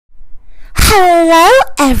Hello,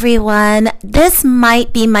 everyone. This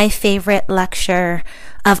might be my favorite lecture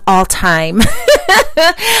of all time.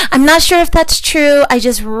 I'm not sure if that's true. I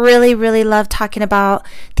just really love talking about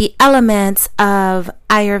the elements of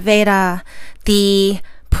Ayurveda, the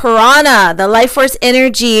prana, the life force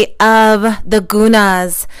energy of the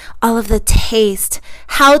gunas, all of the taste,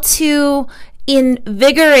 how to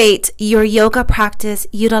invigorate your yoga practice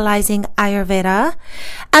utilizing Ayurveda,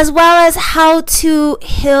 as well as how to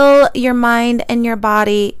heal your mind and your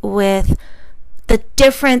body with the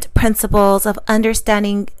different principles of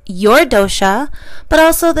understanding your dosha, but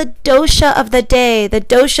also the dosha of the day, the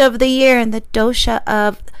dosha of the year, and the dosha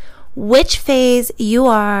of which phase you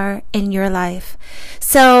are in your life.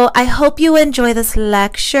 So I hope you enjoy this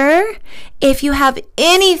lecture. If you have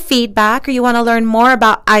any feedback or you want to learn more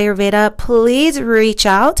about Ayurveda, please reach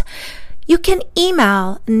out. You can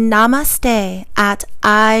email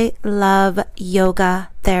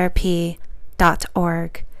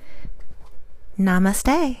namaste@iloveyogatherapy.org.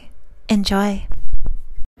 Namaste. Enjoy.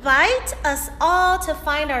 Invite us all to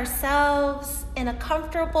find ourselves in a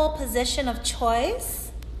comfortable position of choice.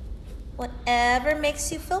 Whatever makes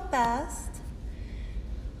you feel best.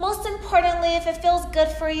 Most importantly, if it feels good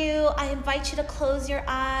for you, I invite you to close your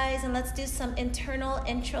eyes and let's do some internal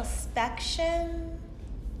introspection.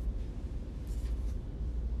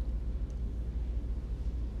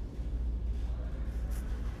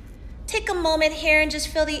 Take a moment here and just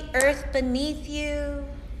feel the earth beneath you.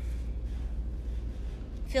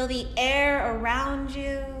 Feel the air around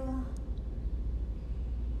you.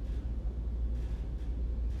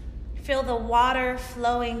 Feel the water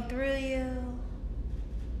flowing through you.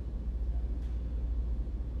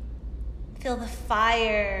 Feel the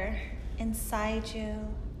fire inside you.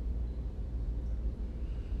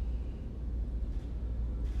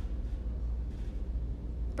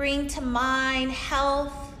 Bring to mind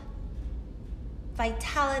health,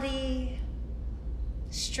 vitality,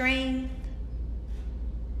 strength,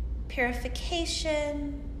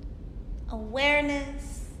 purification,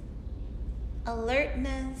 awareness,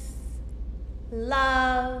 alertness,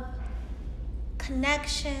 love,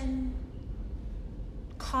 connection,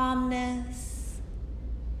 calmness,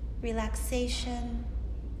 relaxation.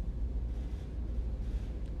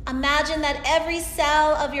 Imagine that every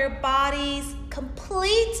cell of your body's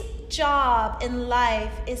complete job in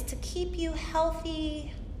life is to keep you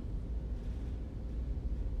healthy.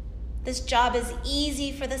 This job is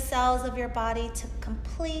easy for the cells of your body to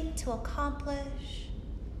complete, to accomplish.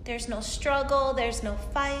 There's no struggle, there's no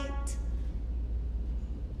fight.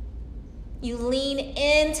 You lean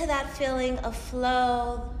into that feeling of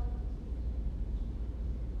flow,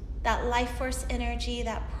 that life force energy,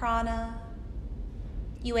 that prana.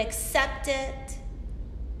 You accept it.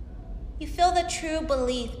 You feel the true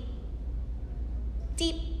belief.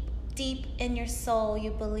 Deep in your soul, you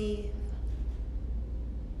believe.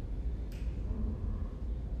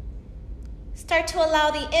 Start to allow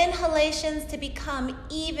the inhalations to become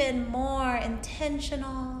even more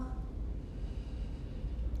intentional.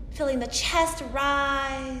 Feeling the chest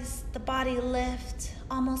rise, the body lift,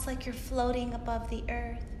 almost like you're floating above the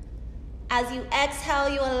earth. As you exhale,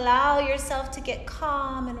 you allow yourself to get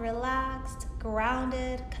calm and relaxed,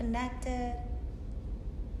 grounded, connected.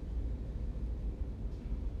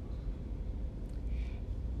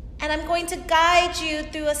 And I'm going to guide you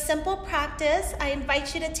through a simple practice. I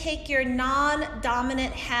invite you to take your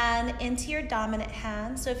non-dominant hand into your dominant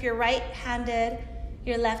hand. So if you're right-handed,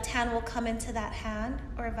 your left hand will come into that hand,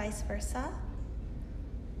 or vice versa.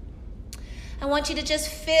 I want you to just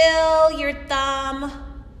feel your thumb.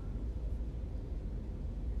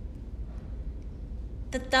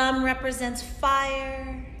 The thumb represents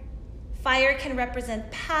fire. Fire can represent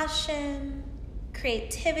passion,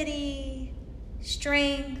 creativity,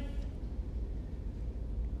 strength.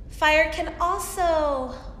 Fire can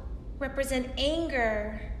also represent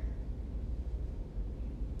anger,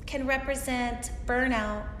 can represent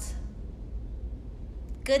burnout,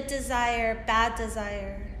 good desire, bad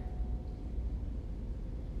desire.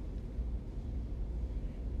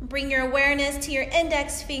 Bring your awareness to your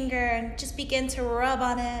index finger and just begin to rub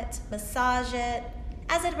on it, massage it,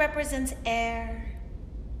 as it represents air.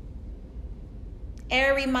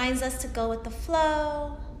 Air reminds us to go with the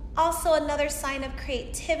flow. Also another sign of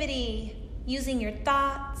creativity, using your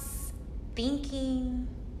thoughts, thinking,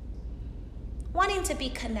 wanting to be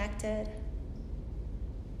connected,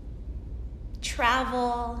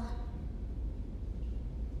 travel.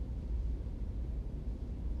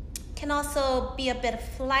 Can also be a bit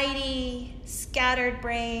flighty, scattered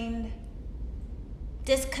brained,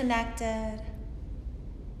 disconnected.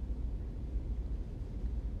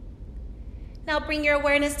 Now bring your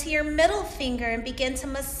awareness to your middle finger and begin to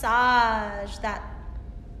massage that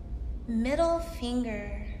middle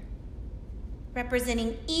finger,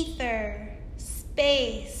 representing ether,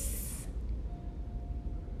 space,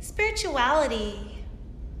 spirituality,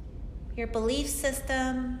 your belief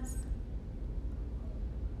systems.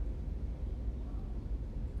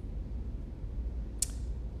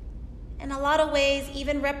 In a lot of ways,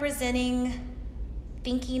 even representing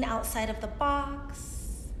thinking outside of the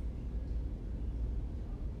box,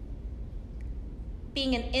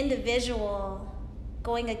 being an individual,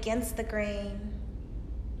 going against the grain,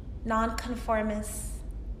 nonconformist,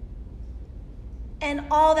 and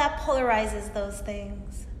all that polarizes those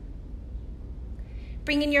things.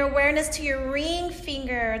 Bringing your awareness to your ring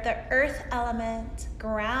finger, the earth element,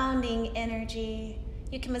 grounding energy.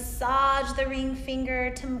 You can massage the ring finger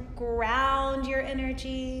to ground your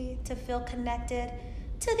energy, to feel connected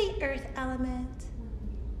to the earth element.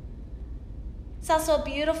 It's also a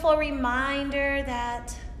beautiful reminder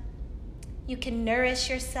that you can nourish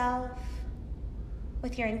yourself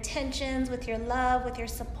with your intentions, with your love, with your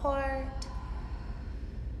support.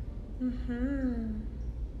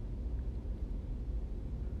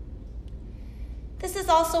 This is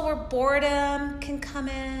also where boredom can come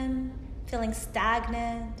in, feeling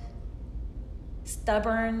stagnant,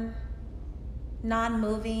 stubborn,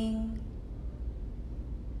 non-moving.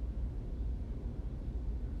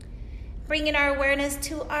 Bringing our awareness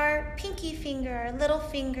to our pinky finger, little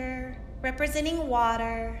finger, representing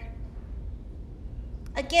water.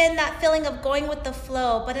 Again, that feeling of going with the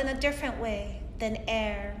flow, but in a different way than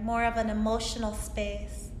air, more of an emotional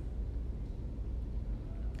space.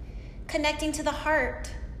 Connecting to the heart,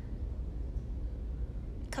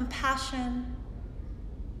 compassion,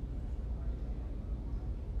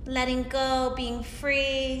 letting go, being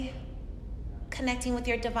free, connecting with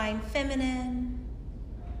your divine feminine.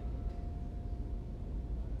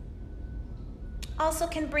 Also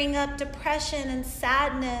can bring up depression and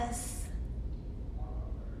sadness,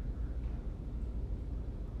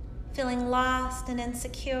 feeling lost and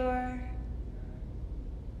insecure.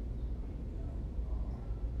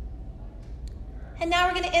 And now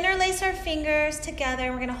we're going to interlace our fingers together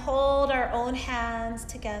and we're going to hold our own hands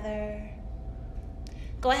together.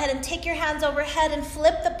 Go ahead and take your hands overhead and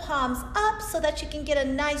flip the palms up so that you can get a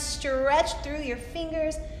nice stretch through your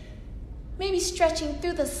fingers. Maybe stretching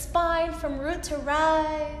through the spine from root to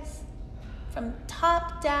rise, from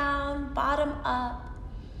top down, bottom up.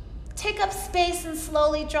 Take up space and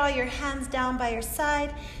slowly draw your hands down by your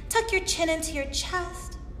side. Tuck your chin into your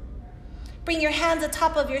chest. Bring your hands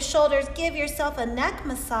atop of your shoulders. Give yourself a neck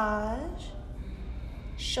massage.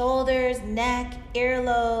 Shoulders, neck,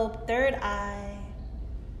 earlobe, third eye.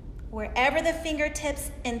 Wherever the fingertips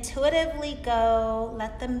intuitively go,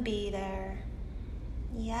 let them be there.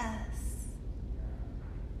 Yes.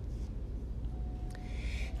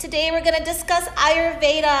 Today we're going to discuss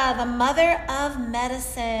Ayurveda, the mother of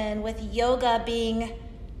medicine, with yoga being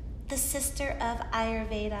the sister of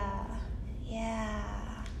Ayurveda. Yeah.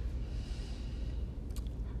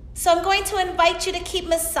 So I'm going to invite you to keep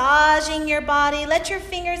massaging your body. Let your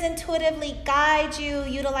fingers intuitively guide you,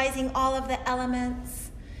 utilizing all of the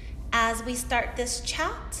elements as we start this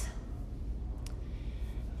chat.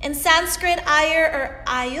 In Sanskrit, Ayur or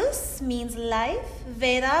Ayus means life.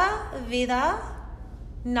 Veda, Vida,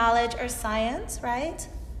 knowledge or science, right?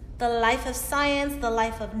 The life of science, the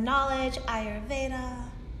life of knowledge, Ayurveda.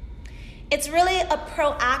 It's really a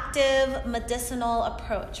proactive medicinal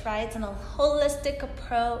approach, right? It's a holistic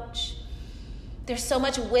approach. There's so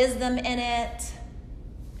much wisdom in it,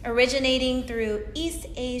 originating through East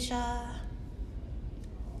Asia.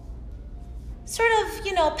 Sort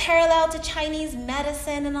of, parallel to Chinese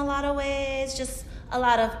medicine in a lot of ways, just a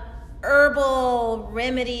lot of herbal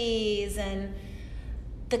remedies and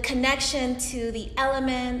the connection to the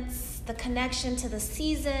elements, the connection to the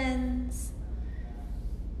seasons.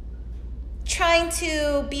 Trying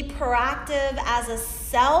to be proactive as a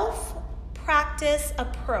self-practice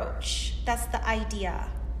approach. That's the idea.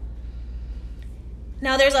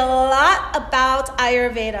 Now, there's a lot about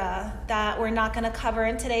Ayurveda that we're not going to cover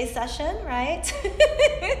in today's session, right?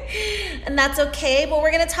 And that's okay, but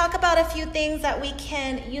we're going to talk about a few things that we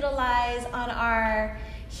can utilize on our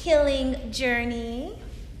healing journey.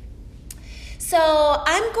 So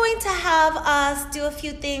I'm going to have us do a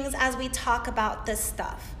few things as we talk about this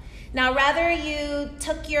stuff. Now, rather you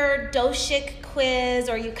took your doshic quiz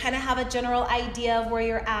or you kind of have a general idea of where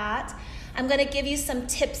you're at, I'm going to give you some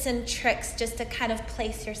tips and tricks just to kind of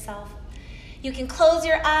place yourself. You can close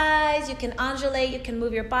your eyes, you can undulate, you can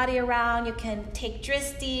move your body around, you can take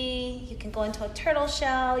dristi, you can go into a turtle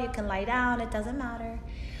shell, you can lie down, it doesn't matter.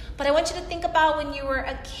 but I want you to think about when you were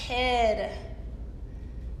a kid.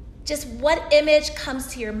 Just what image comes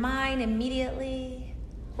to your mind immediately?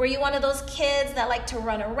 Were you one of those kids that like to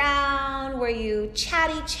run around? Were you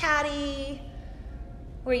chatty?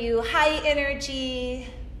 Were you high energy?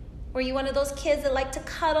 Were you one of those kids that like to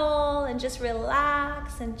cuddle and just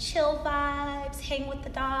relax and chill vibes, hang with the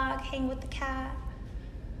dog, hang with the cat?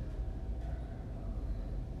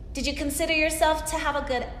 Did you consider yourself to have a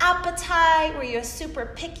good appetite? Were you a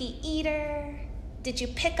super picky eater? Did you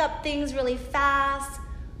pick up things really fast?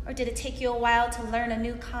 Or did it take you a while to learn a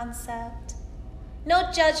new concept?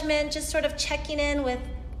 No judgment, just sort of checking in with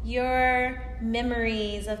your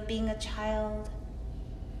memories of being a child.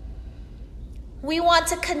 We want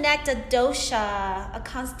to connect a dosha, a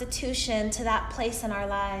constitution, to that place in our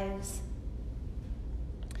lives.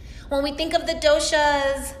 When we think of the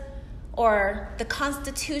doshas or the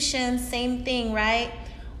constitution, same thing, right?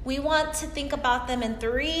 We want to think about them in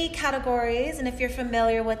 3 categories, and if you're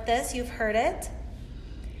familiar with this, you've heard it.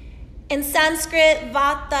 In Sanskrit,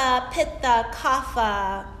 vata, pitta,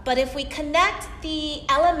 kapha. But if we connect the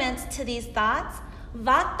elements to these thoughts,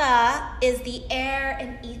 vata is the air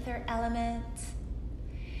and ether element.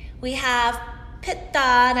 We have pitta,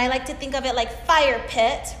 and I like to think of it like fire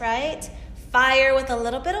pit, right? Fire with a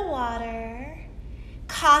little bit of water.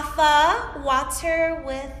 Kapha, water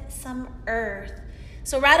with some earth.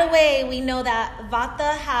 So right away, we know that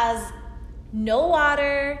vata has no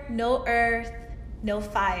water, no earth, no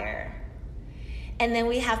fire. And then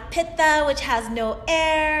we have pitta, which has no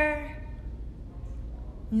air,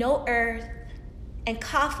 no earth, and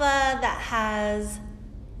kapha that has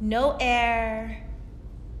no air,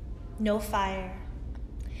 no fire.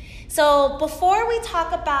 So before we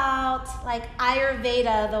talk about like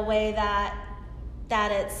Ayurveda, the way that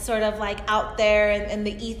it's sort of like out there in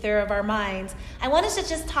the ether of our minds, I want us to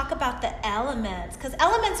just talk about the elements, because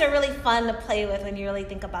elements are really fun to play with when you really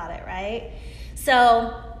think about it, right?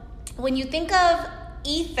 So when you think of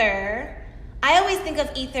ether, I always think of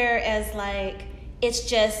ether as like, it's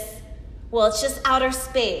just outer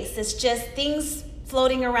space. It's just things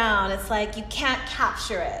floating around. It's like you can't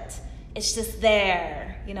capture it. It's just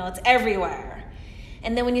there, it's everywhere.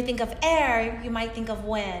 And then when you think of air, you might think of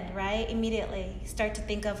wind, right? Immediately, you start to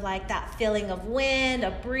think of like that feeling of wind,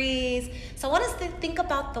 a breeze. So I want us to think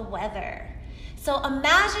about the weather. So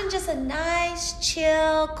imagine just a nice,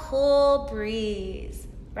 chill, cool breeze,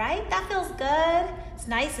 right? That feels good. It's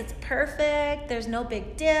nice, it's perfect, there's no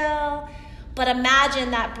big deal. But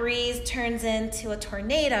imagine that breeze turns into a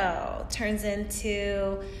tornado, turns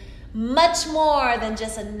into much more than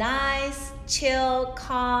just a nice, chill,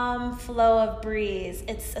 calm flow of breeze.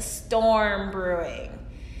 It's a storm brewing.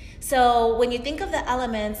 So when you think of the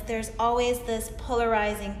elements, there's always this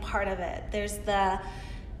polarizing part of it. There's the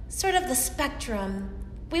sort of the spectrum.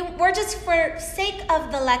 We're just, for sake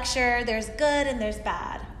of the lecture, there's good and there's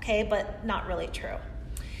bad, okay? But not really true.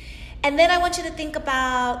 And then I want you to think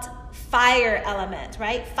about fire element,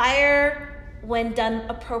 right? Fire, when done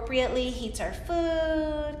appropriately, heats our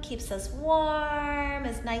food, keeps us warm,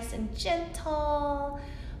 is nice and gentle.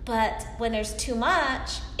 But when there's too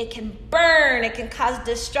much, it can burn, it can cause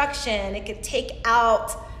destruction, it can take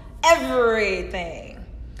out everything.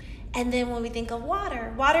 And then when we think of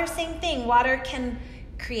water, same thing. Water can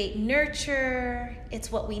create nurture.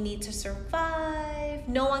 It's what we need to survive.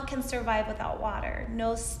 No one can survive without water.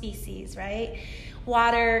 No species, right?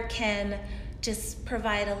 Water can just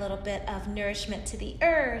provide a little bit of nourishment to the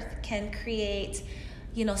earth, can create,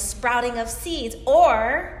 sprouting of seeds,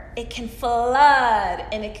 or it can flood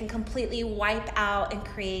and it can completely wipe out and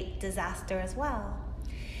create disaster as well.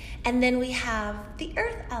 And then we have the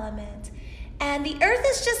earth element. And the earth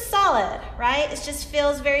is just solid, right? It just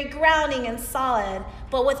feels very grounding and solid.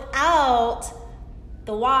 But without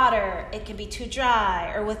the water, it can be too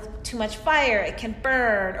dry, or with too much fire, it can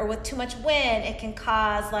burn, or with too much wind, it can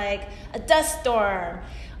cause like a dust storm,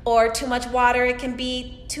 or too much water, it can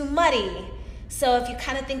be too muddy. So if you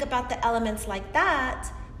kind of think about the elements like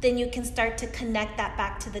that, then you can start to connect that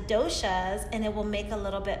back to the doshas, and it will make a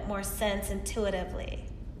little bit more sense intuitively,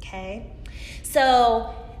 okay?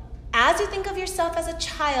 So as you think of yourself as a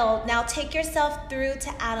child, now take yourself through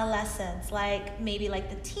to adolescence, maybe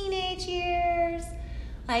the teenage years.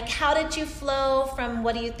 Like, how did you flow from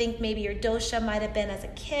what do you think maybe your dosha might have been as a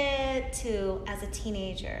kid to as a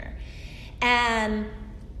teenager? And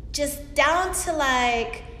just down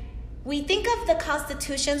to we think of the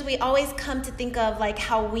constitutions, we always come to think of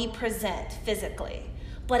how we present physically.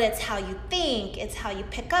 But it's how you think, it's how you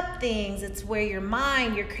pick up things, it's where your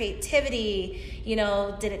mind, your creativity,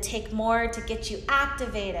 did it take more to get you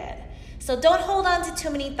activated? So don't hold on to too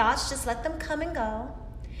many thoughts, just let them come and go.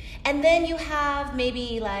 And then you have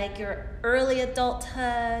maybe like your early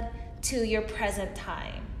adulthood to your present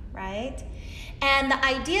time, right? And the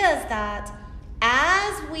idea is that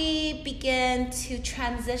as we begin to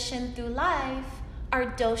transition through life, our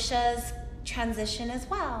doshas transition as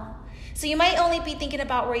well. So you might only be thinking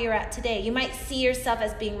about where you're at today. You might see yourself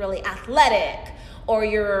as being really athletic, or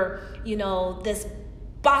you're, this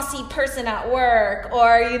bossy person at work,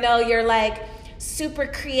 or, you're like super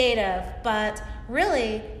creative. But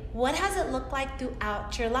really, what has it looked like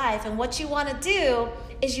throughout your life? And what you want to do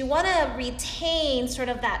is you want to retain sort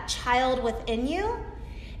of that child within you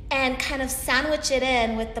and kind of sandwich it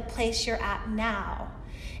in with the place you're at now.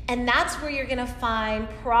 And that's where you're going to find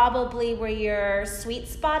probably where your sweet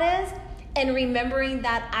spot is. And remembering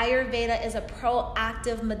that Ayurveda is a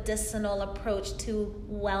proactive medicinal approach to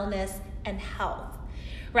wellness and health,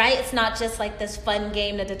 right? It's not just like this fun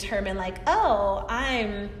game to determine like, oh,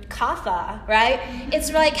 I'm kapha, right? It's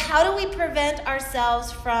like, how do we prevent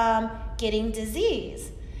ourselves from getting disease?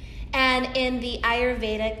 And in the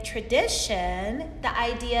Ayurvedic tradition, the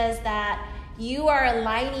idea is that you are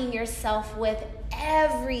aligning yourself with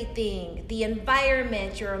everything, the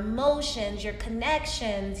environment, your emotions, your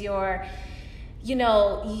connections, you are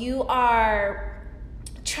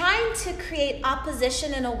trying to create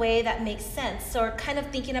opposition in a way that makes sense. So we're kind of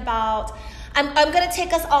thinking about, I'm going to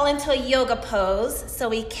take us all into a yoga pose so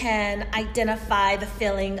we can identify the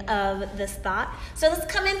feeling of this thought. So let's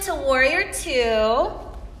come into Warrior 2.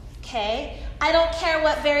 Okay, I don't care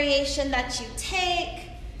what variation that you take.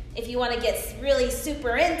 If you want to get really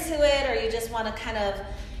super into it, or you just want to kind of,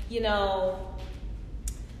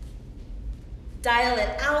 dial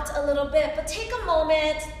it out a little bit. But take a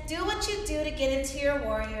moment, do what you do to get into your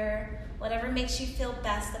warrior, whatever makes you feel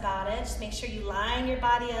best about it. Just make sure you line your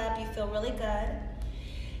body up, you feel really good.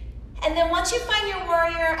 And then once you find your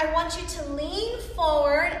warrior, I want you to lean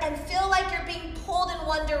forward and feel like you're being pulled in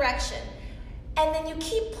one direction. And then you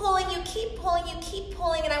keep pulling, you keep pulling, you keep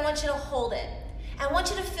pulling, and I want you to hold it. I want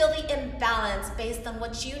you to feel the imbalance based on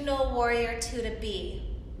what you know Warrior 2 to be.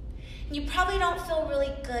 You probably don't feel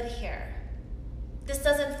really good here. This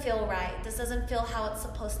doesn't feel right. This doesn't feel how it's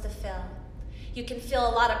supposed to feel. You can feel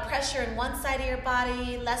a lot of pressure in one side of your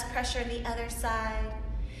body, less pressure in the other side.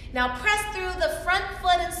 Now press through the front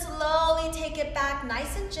foot and slowly take it back,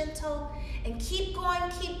 nice and gentle, and keep going,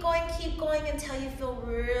 keep going, keep going until you feel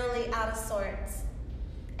really out of sorts.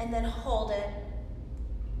 And then hold it.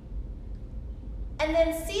 And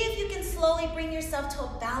then see if you can slowly bring yourself to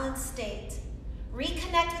a balanced state.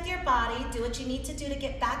 Reconnect with your body. Do what you need to do to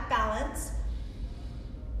get back balanced.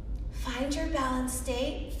 Find your balanced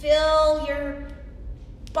state. Feel your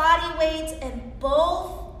body weight in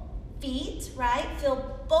both feet, right?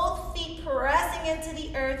 Feel both feet pressing into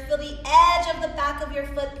the earth. Feel the edge of the back of your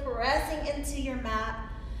foot pressing into your mat.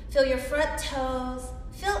 Feel your front toes.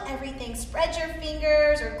 Feel everything. Spread your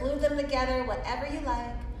fingers or glue them together, whatever you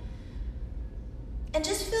like. And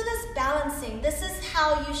just feel this balancing. This is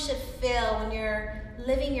how you should feel when you're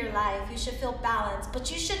living your life. You should feel balanced. But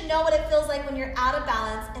you should know what it feels like when you're out of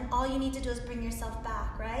balance, and all you need to do is bring yourself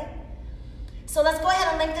back, right? So let's go ahead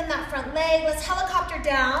and lengthen that front leg. Let's helicopter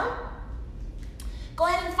down. Go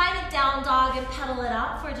ahead and find a down dog and pedal it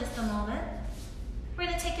out for just a moment. We're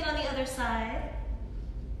going to take it on the other side.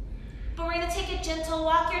 But we're going to take it gentle.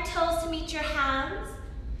 Walk your toes to meet your hands.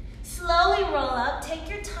 Slowly roll up. Take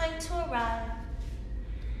your time to arrive.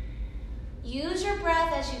 Use your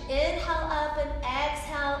breath as you inhale up and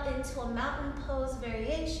exhale into a mountain pose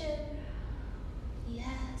variation.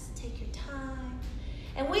 Yes, take your time.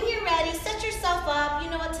 And when you're ready, set yourself up. You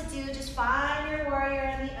know what to do. Just find your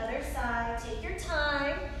warrior on the other side. Take your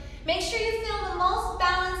time. Make sure you feel the most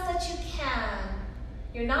balance that you can.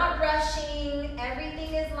 You're not rushing.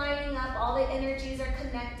 Everything is lining up. All the energies are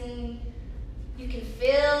connecting. You can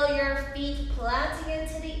feel your feet planting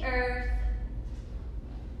into the earth.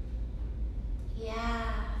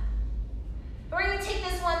 Yeah. We're going to take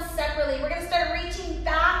this one separately. We're going to start reaching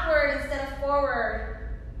backward instead of forward.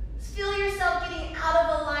 Feel yourself getting out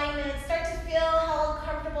of alignment. Start to feel how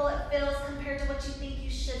uncomfortable it feels compared to what you think you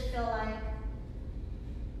should feel like.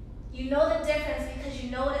 You know the difference because you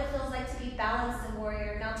know what it feels like to be balanced in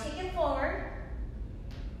warrior. Now take it forward.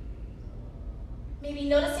 Maybe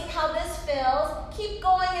noticing how this feels. Keep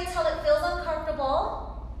going until it feels uncomfortable.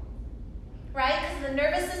 Right? Because the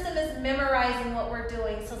nervous system is memorizing what we're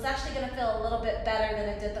doing. So it's actually going to feel a little bit better than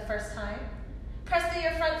it did the first time. Press through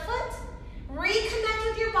your front foot. Reconnect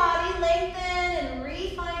with your body. Lengthen and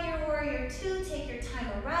refine your warrior 2. Take your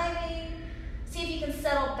time arriving. See if you can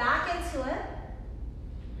settle back into it.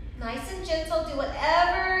 Nice and gentle. Do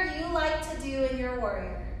whatever you like to do in your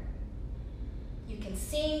warrior. You can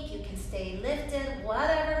sink, you can stay lifted,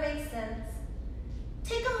 whatever makes sense.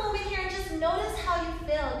 Take a moment here and just notice how you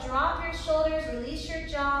feel. Drop your shoulders, release your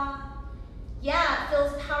jaw. Yeah, it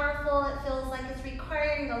feels powerful. It feels like it's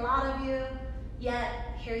requiring a lot of you.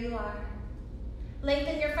 Yet, here you are.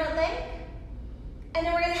 Lengthen your front leg. And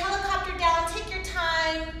then we're going to helicopter down. Take your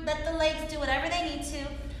time. Let the legs do whatever they need to.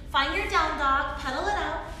 Find your down dog. Pedal it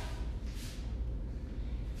out.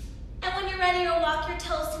 And when you're ready, you'll walk your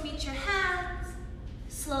toes to meet your hands.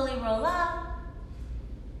 Slowly roll up.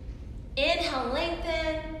 Inhale,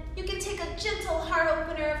 lengthen. You can take a gentle heart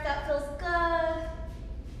opener if that feels good.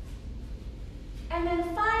 And then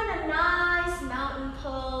find a nice mountain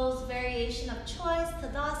pose, variation of choice,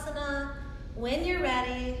 Tadasana. When you're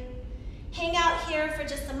ready, hang out here for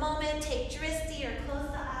just a moment. Take drishti or close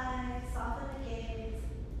the eyes, soften the gaze.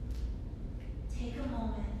 Take a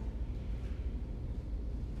moment.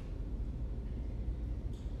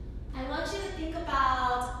 I want you to think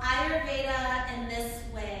about Ayurveda in this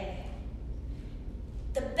way.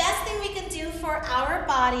 The best thing we can do for our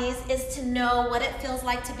bodies is to know what it feels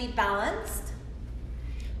like to be balanced.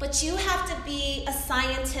 But you have to be a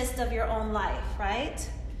scientist of your own life, right?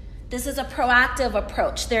 This is a proactive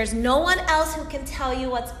approach. There's no one else who can tell you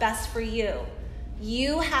what's best for you.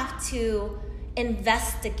 You have to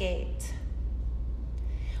investigate.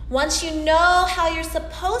 Once you know how you're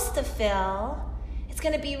supposed to feel, it's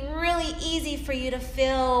going to be really easy for you to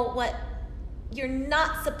feel what you're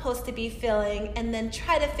not supposed to be feeling and then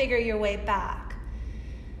try to figure your way back.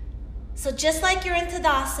 So just like you're in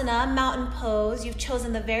Tadasana, mountain pose, you've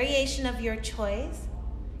chosen the variation of your choice.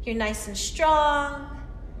 You're nice and strong.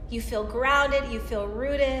 You feel grounded. You feel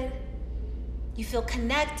rooted. You feel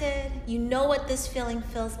connected. You know what this feeling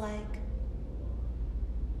feels like.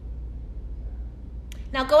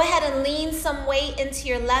 Now go ahead and lean some weight into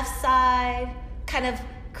your left side. Kind of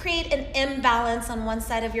create an imbalance on one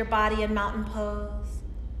side of your body in mountain pose.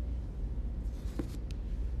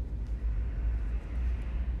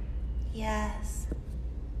 Yes.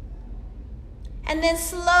 And then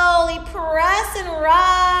slowly press and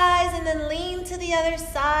rise and then lean to the other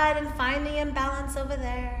side and find the imbalance over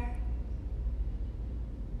there.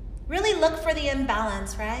 Really look for the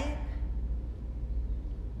imbalance, right?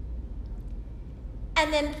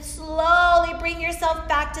 And then slowly bring yourself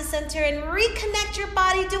back to center and reconnect your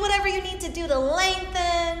body. Do whatever you need to do to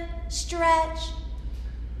lengthen, stretch,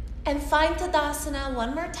 and find Tadasana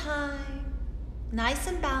one more time. Nice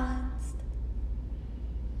and balanced.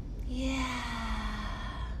 Yeah.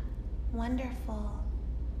 Wonderful.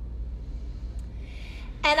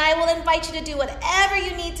 And I will invite you to do whatever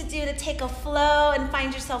you need to do to take a flow and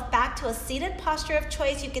find yourself back to a seated posture of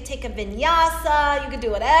choice. You could take a vinyasa. You could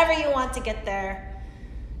do whatever you want to get there.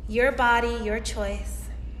 Your body, your choice.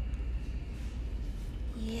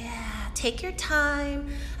 Yeah, take your time.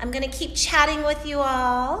 I'm going to keep chatting with you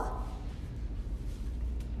all.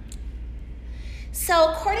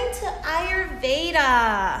 So according to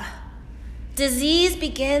Ayurveda, disease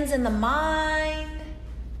begins in the mind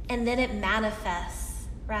and then it manifests,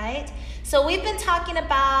 right? So we've been talking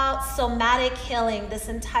about somatic healing this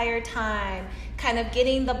entire time, kind of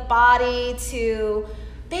getting the body to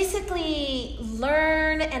basically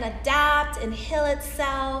learn and adapt and heal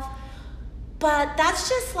itself. But that's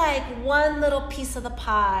just like one little piece of the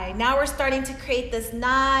pie. Now we're starting to create this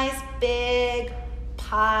nice big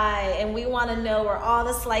pie, and we want to know where all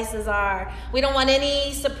the slices are. We don't want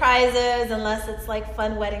any surprises unless it's like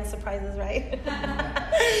fun wedding surprises, right?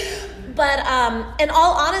 But in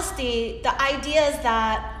all honesty, the idea is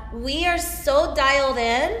that we are so dialed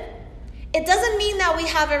in. It doesn't mean that we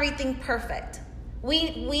have everything perfect.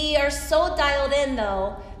 We are so dialed in,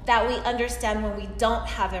 though, that we understand when we don't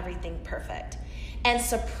have everything perfect. And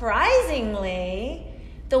surprisingly,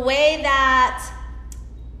 the way that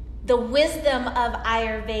the wisdom of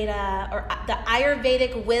Ayurveda, or the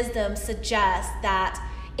Ayurvedic wisdom, suggests that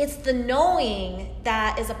it's the knowing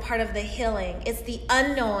that is a part of the healing. It's the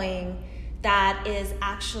unknowing that is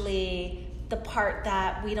actually the part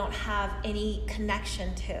that we don't have any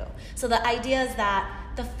connection to. So the idea is that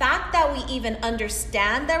the fact that we even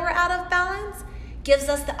understand that we're out of balance gives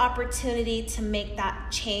us the opportunity to make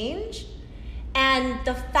that change. And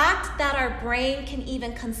the fact that our brain can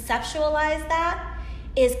even conceptualize that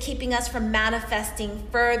is keeping us from manifesting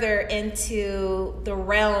further into the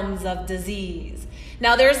realms of disease.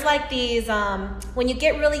 Now there's like these, when you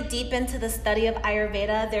get really deep into the study of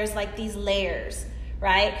Ayurveda, there's like these layers,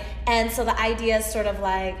 right? And so the idea is sort of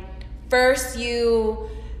like, first you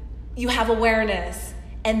have awareness,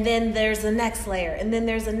 and then there's the next layer, and then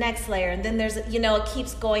there's the next layer, and then there's, it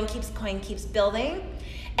keeps going, keeps building.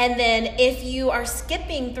 And then if you are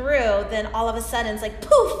skipping through, then all of a sudden it's like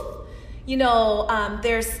poof,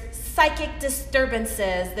 there's psychic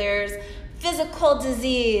disturbances, there's physical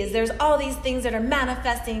disease, there's all these things that are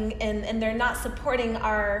manifesting and they're not supporting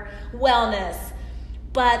our wellness.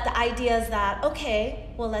 But the idea is that, okay,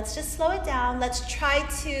 well, let's just slow it down. Let's try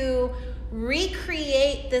to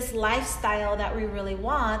recreate this lifestyle that we really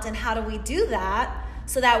want. And how do we do that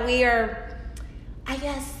so that we are, I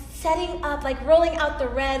guess, setting up, like rolling out the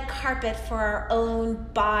red carpet for our own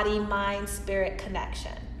body, mind, spirit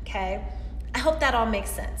connection, okay? I hope that all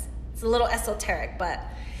makes sense. It's a little esoteric, but.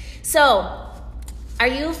 So, are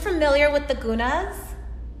you familiar with the gunas?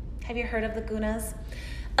 Have you heard of the gunas?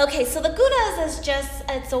 Okay, so the gunas is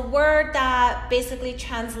it's a word that basically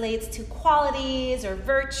translates to qualities or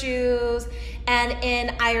virtues. And in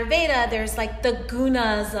Ayurveda, there's like the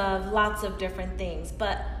gunas of lots of different things.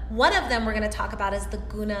 But one of them we're going to talk about is the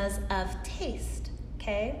gunas of taste,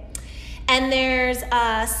 okay? And there's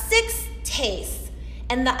 6 tastes.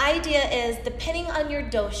 And the idea is, depending on your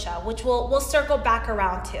dosha, which we'll circle back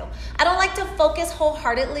around to. I don't like to focus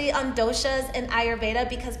wholeheartedly on doshas in Ayurveda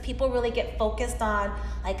because people really get focused on,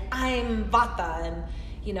 like, I'm Vata and,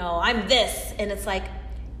 I'm this. And it's like,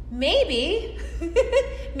 maybe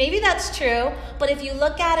that's true. But if you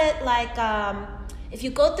look at it like, if you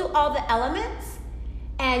go through all the elements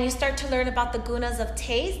and you start to learn about the gunas of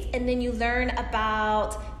taste, and then you learn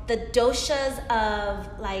about the doshas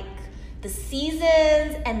of, like, the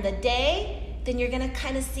seasons and the day, then you're going to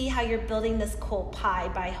kind of see how you're building this cool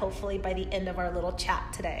pie hopefully by the end of our little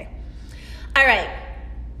chat today. All right.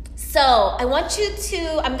 So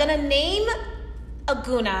I'm going to name a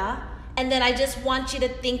guna, and then I just want you to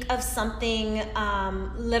think of something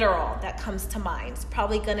literal that comes to mind. It's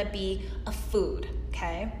probably going to be a food,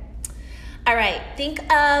 okay? All right. Think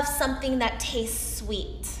of something that tastes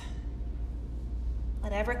sweet.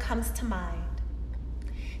 Whatever comes to mind.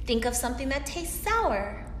 Think of something that tastes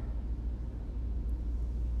sour.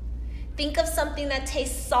 Think of something that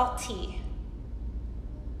tastes salty,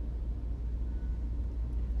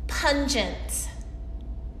 pungent,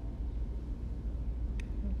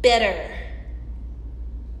 bitter,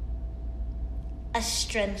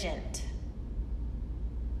 astringent.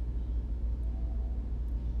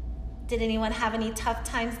 Did anyone have any tough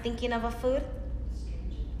times thinking of a food?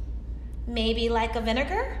 Maybe like a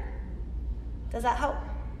vinegar? Does that help?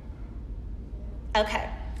 Okay,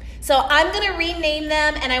 so I'm going to rename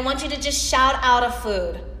them, and I want you to just shout out a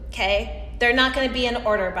food, okay? They're not going to be in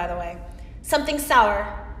order, by the way. Something sour.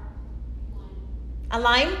 A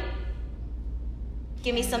lime?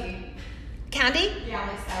 Give me some. Candy? Yeah,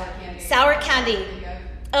 like sour candy. Sour candy.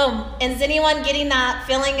 Oh, and is anyone getting that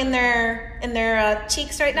feeling in their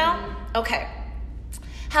cheeks right now? Okay.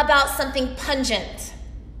 How about something pungent?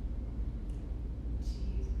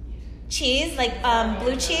 Cheese, like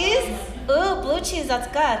blue cheese? Ooh, blue cheese, that's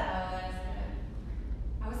good. That's good.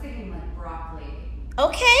 I was thinking like broccoli.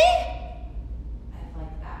 Okay. I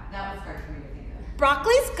like that. That was hard for me to think of.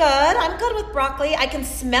 Broccoli's good. I'm good with broccoli. I can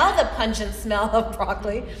smell the pungent smell of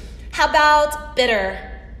broccoli. How about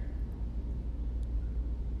bitter?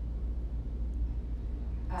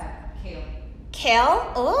 Kale.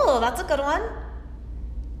 Kale? Oh, that's a good one.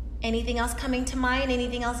 Anything else coming to mind?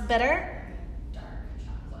 Anything else bitter?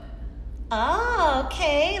 Oh,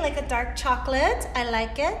 okay, like a dark chocolate. I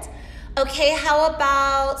like it. Okay, how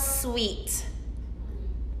about sweet?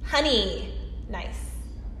 Honey. Nice.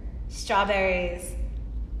 Strawberries.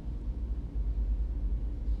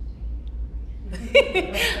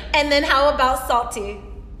 And then how about salty?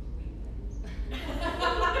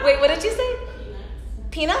 Wait, what did you say?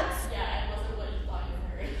 Peanuts? Yeah, it wasn't what you thought you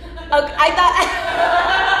heard. Okay, I thought...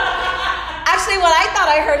 Actually, what I thought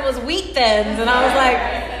I heard was wheat thins, and I was like...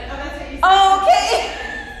 Oh, okay.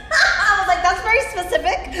 I was like, that's very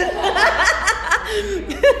specific.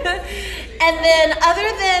 And then other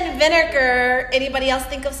than vinegar, anybody else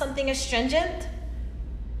think of something astringent?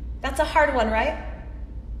 That's a hard one, right?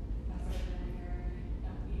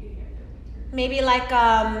 Maybe like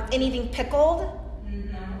anything pickled?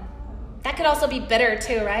 No. That could also be bitter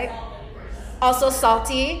too, right? Also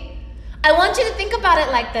salty. I want you to think about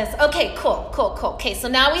it like this. Okay, cool. Okay, so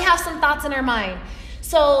now we have some thoughts in our mind.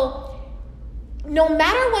 So no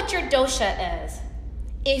matter what your dosha is,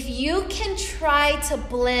 if you can try to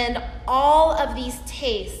blend all of these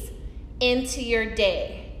tastes into your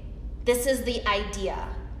day, this is the idea,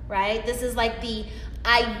 right? This is like the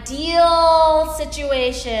ideal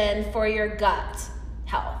situation for your gut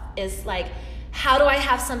health. Is like, how do I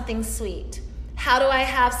have something sweet? How do I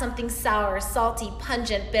have something sour, salty,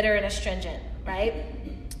 pungent, bitter, and astringent, right?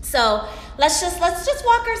 So let's just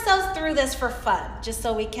walk ourselves through this for fun, just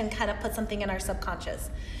so we can kind of put something in our subconscious.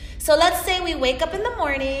 So let's say we wake up in the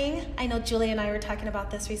morning. I know Julie and I were talking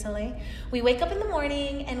about this recently. We wake up in the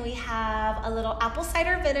morning and we have a little apple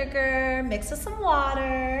cider vinegar mixed with some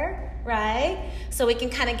water, right? So we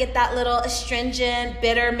can kind of get that little astringent,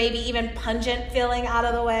 bitter, maybe even pungent feeling out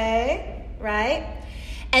of the way, right?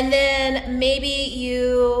 And then maybe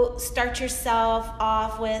you start yourself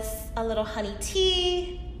off with a little honey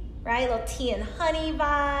tea, right? A little tea and honey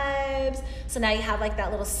vibes. So now you have like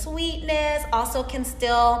that little sweetness. Also can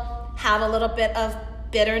still have a little bit of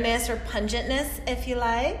bitterness or pungentness, if you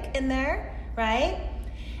like, in there, right?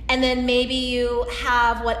 And then maybe you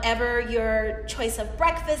have whatever your choice of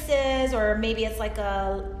breakfast is, or maybe it's like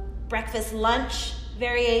a breakfast lunch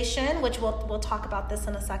variation, which we'll talk about this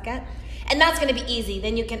in a second. And that's going to be easy.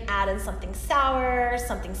 Then you can add in something sour,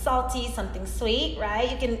 something salty, something sweet,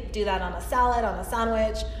 right? You can do that on a salad, on a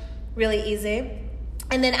sandwich. Really easy.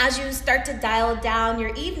 And then as you start to dial down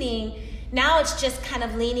your evening, now it's just kind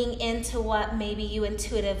of leaning into what maybe you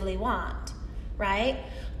intuitively want, right?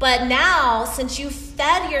 But now, since you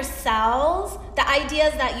fed your cells, the idea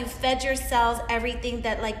is that you fed your cells everything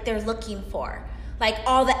that like they're looking for, like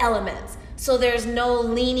all the elements. So there's no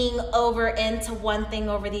leaning over into one thing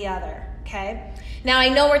over the other, okay? Now I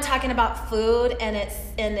know we're talking about food and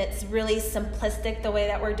it's really simplistic the way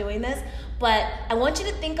that we're doing this, but I want you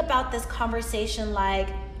to think about this conversation like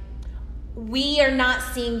we are not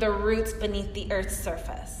seeing the roots beneath the earth's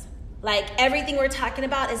surface. Like everything we're talking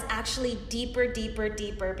about is actually deeper, deeper,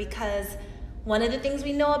 deeper, because one of the things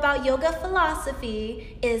we know about yoga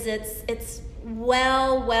philosophy is it's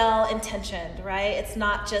well intentioned, right? It's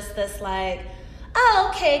not just this like,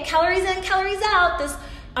 oh, okay, calories in, calories out, this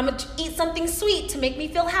I'm going to eat something sweet to make me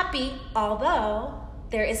feel happy, although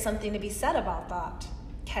there is something to be said about that,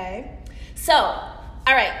 okay? So, all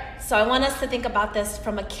right, so I want us to think about this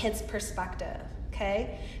from a kid's perspective,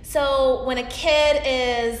 okay? So when a kid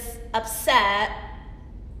is upset,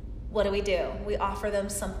 what do? We offer them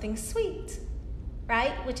something sweet,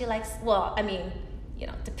 right? Would you like, well, I mean,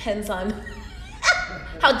 depends on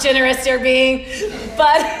how generous you're being,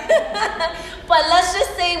 but let's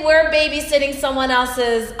just say we're babysitting someone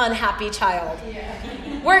else's unhappy child.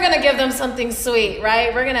 Yeah. We're gonna give them something sweet,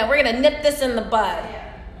 right? We're gonna nip this in the bud.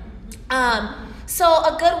 So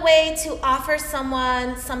a good way to offer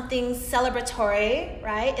someone something celebratory,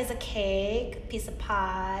 right, is a cake, a piece of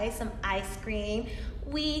pie, some ice cream.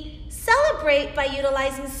 We celebrate by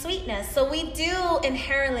utilizing sweetness. So we do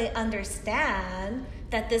inherently understand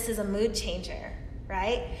that this is a mood changer,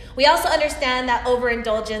 right? We also understand that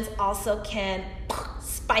overindulgence also can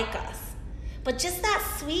spike us. But just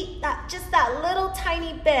that sweet, just that little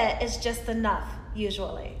tiny bit is just enough,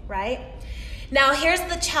 usually, right? Now, here's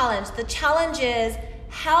the challenge. The challenge is,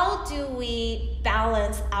 how do we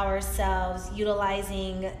balance ourselves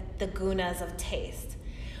utilizing the gunas of taste?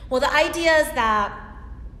 Well, the idea is that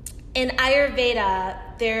in Ayurveda,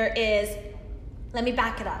 let me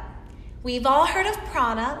back it up. We've all heard of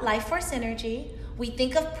prana, life force energy. We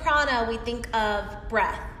think of prana, we think of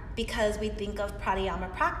breath, because we think of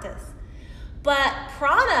pranayama practice. But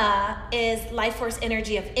prana is life force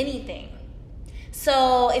energy of anything.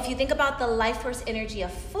 So if you think about the life force energy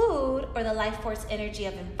of food or the life force energy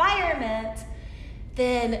of environment,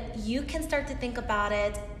 then you can start to think about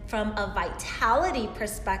it from a vitality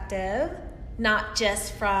perspective, not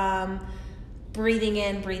just from breathing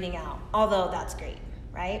in, breathing out, although that's great,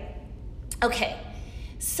 right? Okay,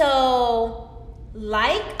 so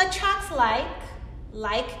like attracts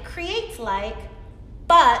like creates like,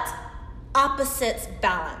 but opposites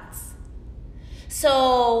balance.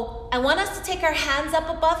 So I want us to take our hands up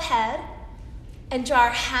above head and draw our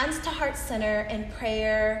hands to heart center in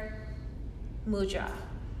prayer mudra,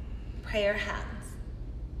 prayer hands,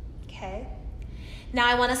 okay? Now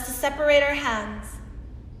I want us to separate our hands,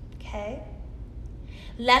 okay?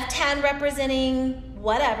 Left hand representing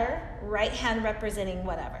whatever, right hand representing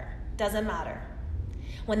whatever, doesn't matter.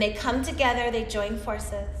 When they come together, they join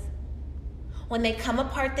forces. When they come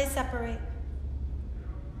apart, they separate,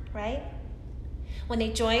 right? When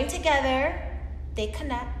they join together, they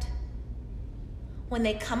connect. When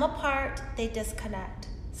they come apart, they disconnect.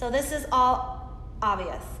 So this is all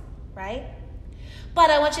obvious, right? But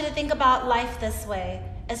I want you to think about life this way,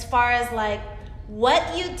 as far as like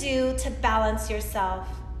what you do to balance yourself.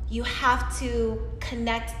 You have to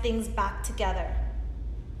connect things back together.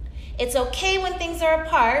 It's okay when things are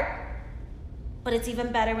apart, but it's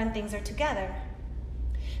even better when things are together.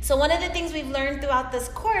 So one of the things we've learned throughout this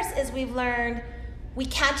course is we've learned we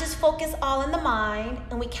can't just focus all in the mind,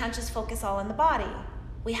 and we can't just focus all in the body.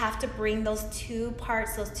 We have to bring those two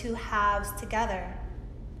parts, those two halves together.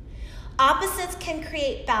 Opposites can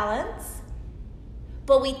create balance,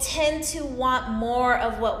 but we tend to want more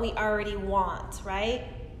of what we already want, right?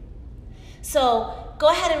 So go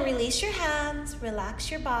ahead and release your hands,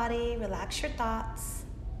 relax your body, relax your thoughts.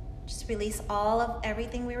 Just release all of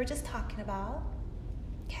everything we were just talking about,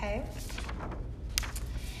 okay?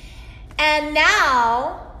 And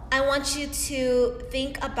now I want you to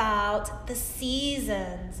think about the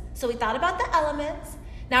seasons. So we thought about the elements.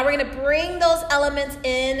 Now we're going to bring those elements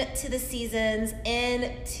into the seasons,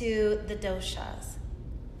 into the doshas.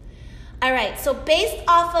 All right, so based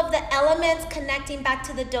off of the elements connecting back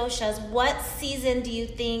to the doshas, what season do you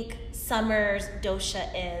think summer's dosha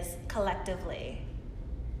is collectively?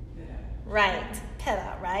 Right,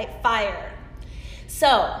 pitta, right? Fire.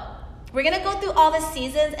 So we're going to go through all the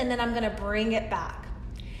seasons, and then I'm going to bring it back.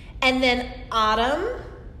 And then autumn,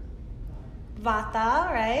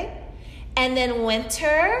 vata, right? And then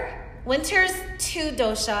winter. Winter's two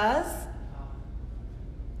doshas,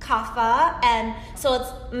 kapha. And so it's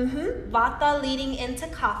vata leading into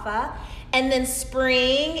kapha. And then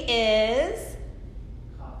spring is,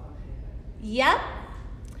 yep.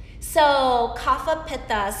 So kapha,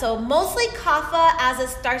 pitta. So mostly kapha as it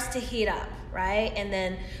starts to heat up, right? And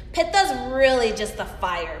then pitta's really just the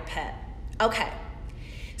fire pit. Okay.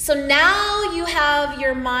 So now you have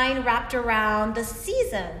your mind wrapped around the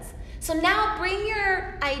seasons. So now bring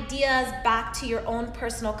your ideas back to your own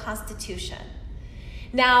personal constitution.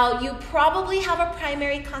 Now you probably have a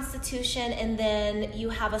primary constitution and then you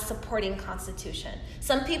have a supporting constitution.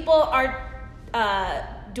 Some people are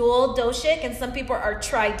dual doshic and some people are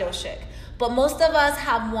tri-doshic. But most of us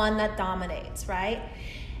have one that dominates, right?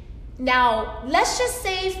 Now let's just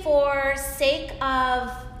say for sake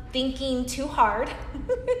of thinking too hard,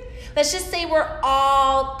 let's just say we're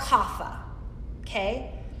all kapha,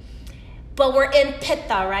 okay? But we're in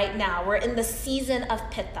pitta right now. We're in the season of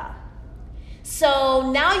pitta.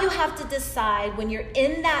 So now you have to decide when you're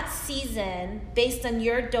in that season, based on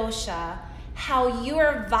your dosha, how you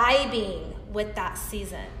are vibing with that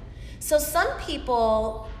season. So some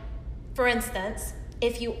people, for instance,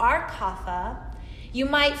 if you are kapha, you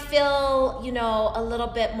might feel, a little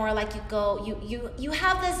bit more like you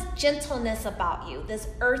have this gentleness about you, this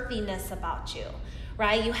earthiness about you,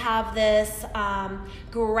 right? You have this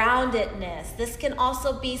groundedness. This can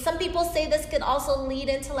also be, some people say this can also lead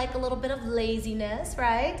into like a little bit of laziness,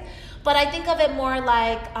 right? But I think of it more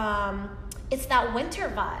like it's that winter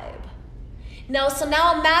vibe. So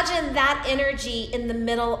now imagine that energy in the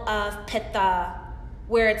middle of pitta,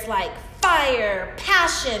 where it's like fire,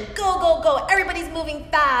 passion, go, go, go. Everybody's moving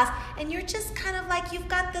fast. And you're just kind of like, you've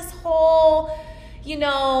got this whole,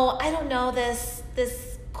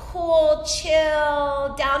 this cool,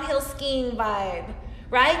 chill, downhill skiing vibe,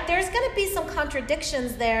 right? There's going to be some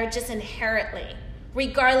contradictions there just inherently,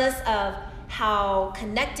 regardless of how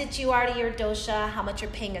connected you are to your dosha, how much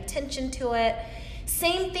you're paying attention to it.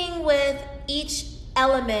 Same thing with each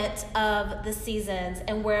element of the seasons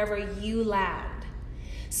and wherever you land.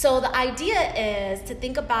 So the idea is to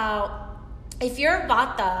think about if you're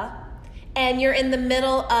vata and you're in the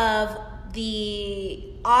middle of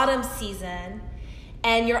the autumn season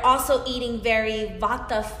and you're also eating very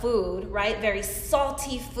vata food, right? Very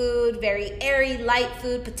salty food, very airy, light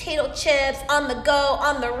food, potato chips, on the go,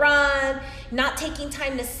 on the run, not taking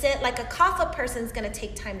time to sit. Like a kapha person's going to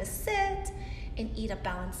take time to sit and eat a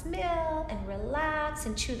balanced meal and relax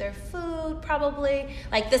and chew their food probably.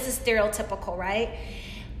 Like this is stereotypical, right?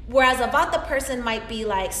 Whereas a vata person might be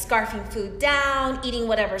like scarfing food down, eating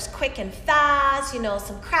whatever's quick and fast,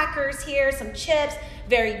 some crackers here, some chips,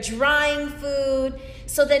 very drying food.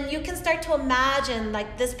 So then you can start to imagine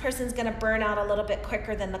like this person's going to burn out a little bit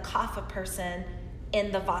quicker than the kapha person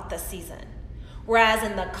in the vata season. Whereas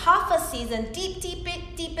in the kapha season, deep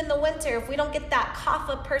in the winter, if we don't get that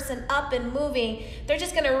kapha person up and moving, they're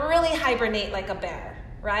just going to really hibernate like a bear,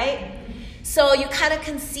 right? So you kind of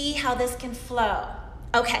can see how this can flow.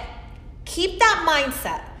 Okay, keep that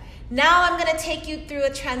mindset. Now I'm going to take you through a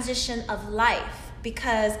transition of life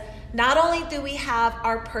because not only do we have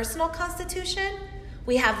our personal constitution,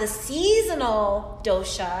 we have the seasonal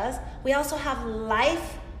doshas, we also have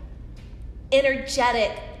life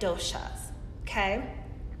energetic doshas, okay?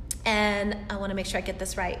 And I want to make sure I get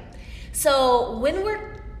this right. So when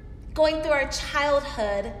we're going through our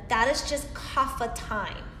childhood, that is just kapha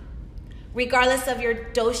time. Regardless of your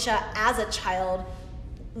dosha as a child,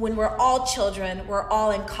 when we're all children, we're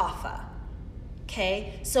all in kapha,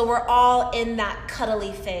 okay? So we're all in that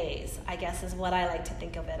cuddly phase, I guess is what I like to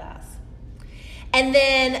think of it as. And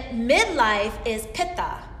then midlife is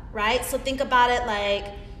pitta, right? So think about it like,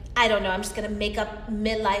 I don't know, I'm just going to make up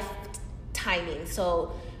midlife timing.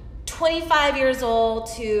 So 25 years old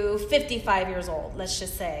to 55 years old, let's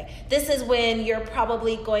just say. This is when you're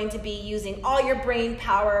probably going to be using all your brain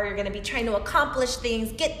power. You're going to be trying to accomplish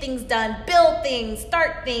things, get things done, build things,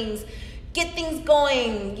 start things, get things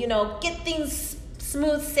going, get things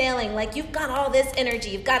smooth sailing. Like you've got all this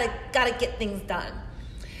energy. You've got to get things done.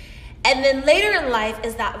 And then later in life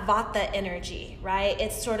is that Vata energy, right?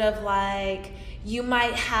 It's sort of like you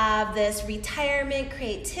might have this retirement,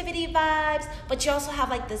 creativity vibes, but you also have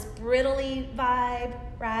like this brittly vibe,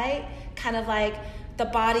 right? Kind of like the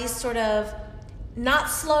body's sort of not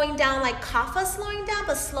slowing down like Kapha slowing down,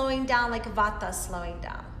 but slowing down like Vata slowing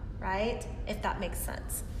down, right? If that makes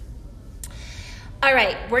sense. All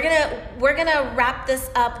right, we're gonna wrap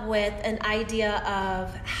this up with an idea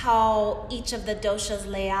of how each of the doshas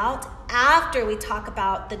lay out after we talk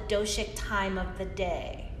about the doshic time of the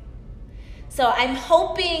day. So I'm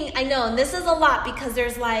hoping, I know, and this is a lot because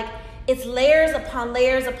there's like, it's layers upon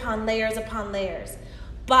layers upon layers upon layers,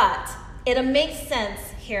 but it'll make sense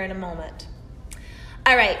here in a moment.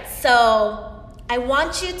 All right, so I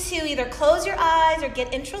want you to either close your eyes or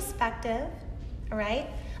get introspective, all right?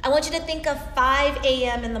 I want you to think of 5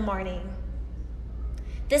 a.m. in the morning.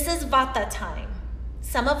 This is Vata time.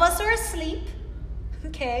 Some of us are asleep,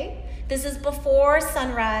 okay? This is before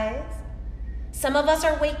sunrise. Some of us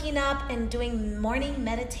are waking up and doing morning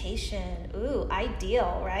meditation. Ooh,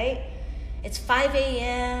 ideal, right? It's 5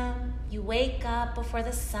 a.m. You wake up before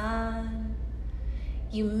the sun.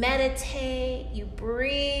 You meditate, you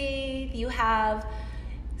breathe, you have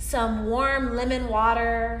some warm lemon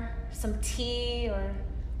water, some tea or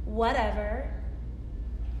whatever.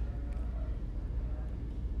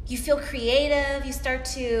 You feel creative. You start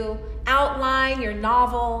to outline your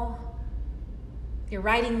novel. You're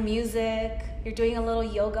writing music. You're doing a little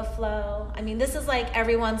yoga flow. I mean, this is like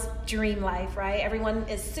everyone's dream life, right? Everyone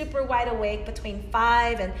is super wide awake between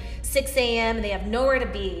 5 and 6 a.m. and they have nowhere to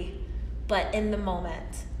be but in the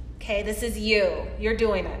moment. Okay, this is you. You're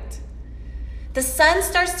doing it. The sun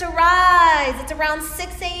starts to rise. It's around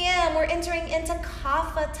 6 a.m. We're entering into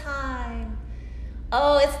Kapha time.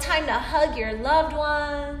 Oh, it's time to hug your loved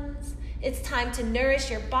ones. It's time to nourish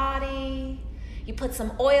your body. You put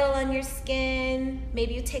some oil on your skin.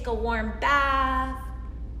 Maybe you take a warm bath.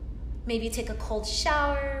 Maybe you take a cold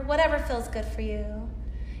shower. Whatever feels good for you.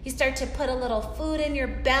 You start to put a little food in your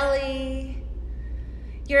belly.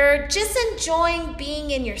 You're just enjoying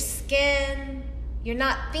being in your skin. You're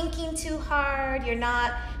not thinking too hard. You're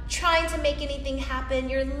not trying to make anything happen.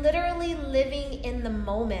 You're literally living in the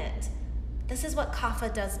moment. This is what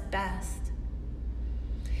Kapha does best.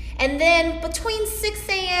 And then between 6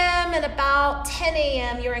 a.m. and about 10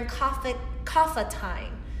 a.m., you're in Kapha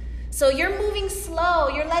time. So you're moving slow.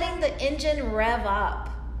 You're letting the engine rev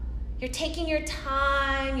up. You're taking your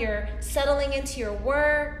time. You're settling into your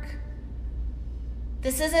work.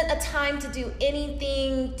 This isn't a time to do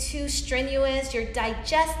anything too strenuous. Your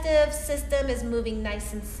digestive system is moving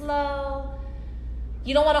nice and slow.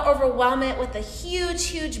 You don't want to overwhelm it with a huge,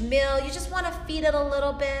 huge meal. You just want to feed it a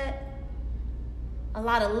little bit. A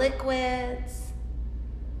lot of liquids.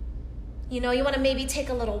 You want to maybe take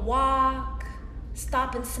a little walk.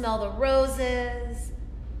 Stop and smell the roses.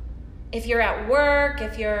 If you're at work,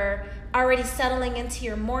 if you're already settling into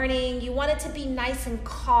your morning, you want it to be nice and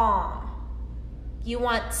calm. You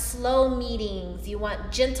want slow meetings. You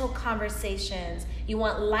want gentle conversations. You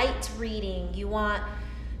want light reading. You want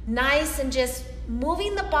nice and just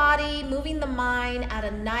moving the body, moving the mind at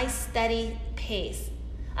a nice, steady pace.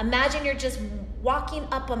 Imagine you're just walking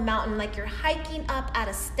up a mountain, like you're hiking up at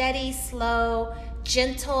a steady, slow,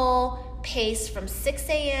 gentle pace from 6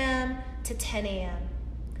 a.m. to 10 a.m.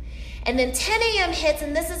 And then 10 a.m. hits,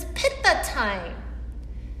 and this is Pitta time.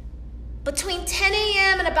 Between 10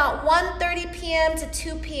 a.m. and about 1:30 p.m. to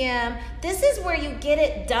 2 p.m., this is where you get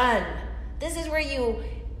it done. This is where you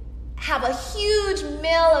have a huge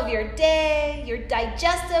meal of your day. Your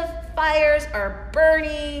digestive fires are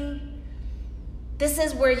burning. This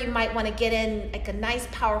is where you might want to get in like a nice,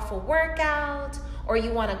 powerful workout, or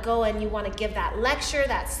you want to go and you want to give that lecture,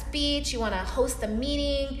 that speech. You want to host a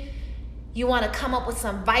meeting. You want to come up with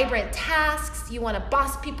some vibrant tasks. You want to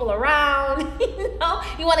boss people around.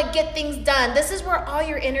 You want to get things done. This is where all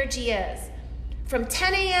your energy is. From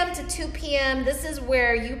 10 a.m. to 2 p.m., this is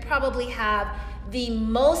where you probably have the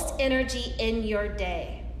most energy in your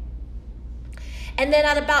day. And then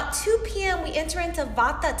at about 2 p.m., we enter into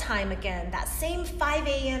Vata time again, that same 5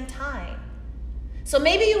 a.m. time. So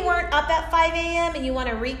maybe you weren't up at 5 a.m. and you want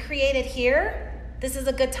to recreate it here. This is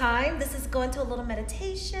a good time. This is go into a little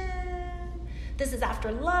meditation. This is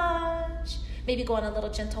after lunch. Maybe go on a little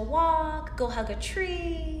gentle walk, go hug a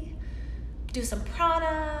tree, do some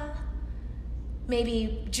prana,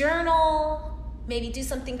 maybe journal, maybe do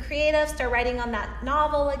something creative, start writing on that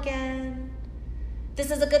novel again. This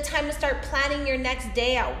is a good time to start planning your next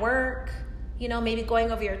day at work. You know, maybe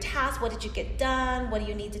going over your tasks. What did you get done? What do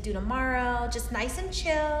you need to do tomorrow? Just nice and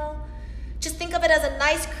chill. Just think of it as a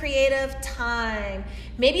nice creative time.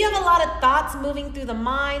 Maybe you have a lot of thoughts moving through the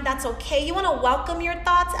mind. That's okay. You want to welcome your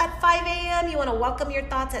thoughts at 5 a.m. You want to welcome your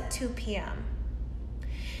thoughts at 2 p.m.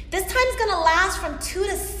 This time's going to last from 2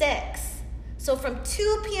 to 6. So from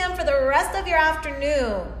 2 p.m. for the rest of your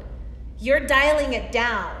afternoon, you're dialing it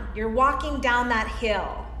down. You're walking down that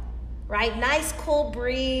hill, right? Nice cool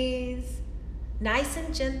breeze. Nice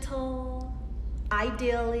and gentle,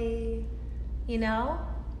 ideally, you know?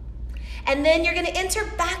 And then you're going to enter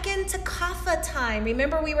back into kapha time.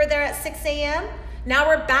 Remember we were there at 6 a.m.? Now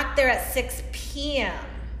we're back there at 6 p.m.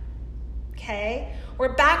 Okay?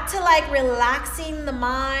 We're back to like relaxing the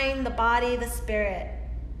mind, the body, the spirit.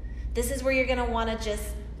 This is where you're going to want to just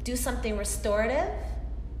do something restorative.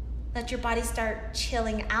 Let your body start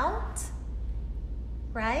chilling out,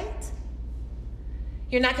 right?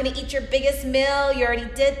 You're not going to eat your biggest meal. You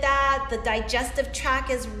already did that. The digestive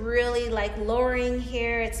tract is really like lowering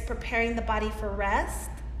here. It's preparing the body for rest.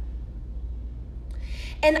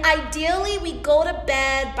 And ideally, we go to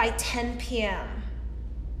bed by 10 p.m.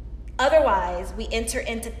 Otherwise, we enter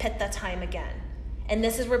into pitta time again. And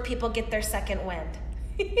this is where people get their second wind.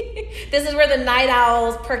 This is where the night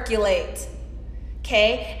owls percolate.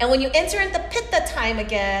 Okay? And when you enter into pitta time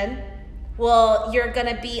again, well, you're going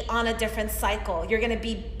to be on a different cycle. You're going to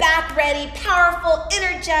be back ready, powerful,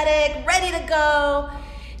 energetic, ready to go.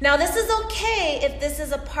 Now, this is okay if this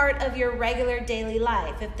is a part of your regular daily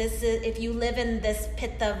life, if you live in this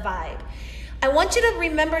pitta vibe. I want you to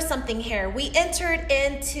remember something here. We entered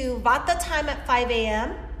into vata time at 5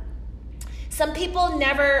 a.m. Some people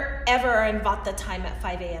never, ever are in vata time at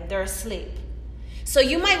 5 a.m. They're asleep. So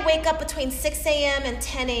you might wake up between 6 a.m. and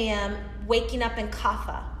 10 a.m. waking up in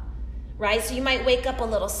kapha. Right? So you might wake up a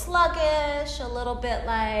little sluggish, a little bit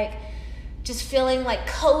like just feeling like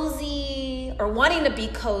cozy or wanting to be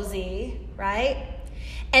cozy, right?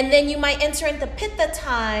 And then you might enter into pitta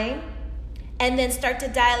time and then start to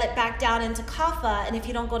dial it back down into kapha. And if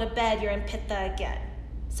you don't go to bed, you're in pitta again.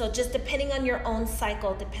 So just depending on your own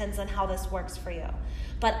cycle depends on how this works for you.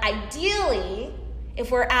 But ideally,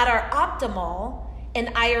 if we're at our optimal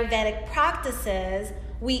in Ayurvedic practices,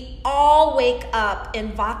 we all wake up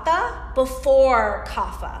in vata before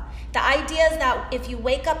kapha. The idea is that if you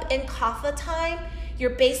wake up in kapha time,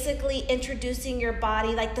 you're basically introducing your body,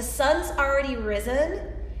 like the sun's already risen,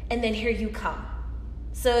 and then here you come.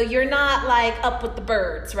 So you're not like up with the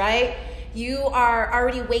birds, right? You are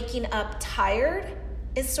already waking up tired,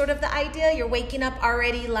 is sort of the idea. You're waking up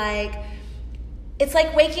already like, it's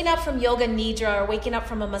like waking up from yoga nidra or waking up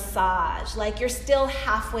from a massage. Like you're still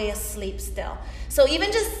halfway asleep still. So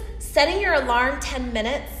even just setting your alarm 10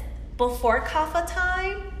 minutes before kapha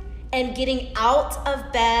time and getting out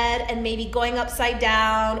of bed and maybe going upside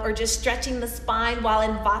down or just stretching the spine while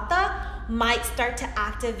in vata might start to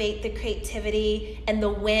activate the creativity and the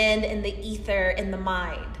wind and the ether in the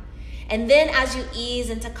mind. And then as you ease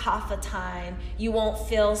into kapha time, you won't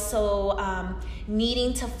feel so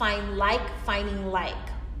needing to find like, finding like.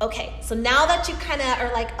 Okay, so now that you kind of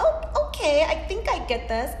are like, oh, okay, I think I get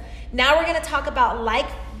this. Now we're going to talk about like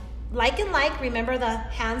and like. Remember the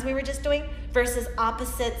hands we were just doing? Versus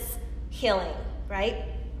opposites healing, right?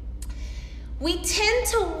 We tend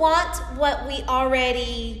to want what we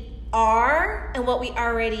already are and what we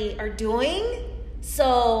already are doing.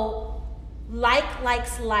 So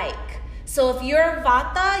likes like. So if you're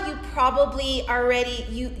vata, you probably already,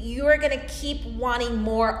 you are going to keep wanting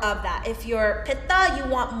more of that. If you're pitta, you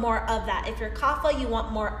want more of that. If you're kapha, you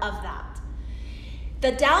want more of that.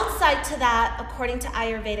 The downside to that, according to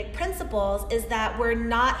Ayurvedic principles, is that we're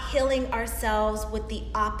not healing ourselves with the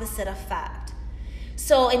opposite effect.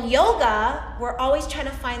 So in yoga, we're always trying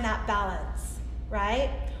to find that balance, right?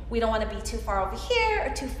 We don't want to be too far over here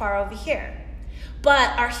or too far over here.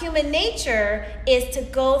 But our human nature is to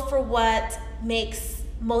go for what makes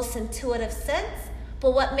most intuitive sense.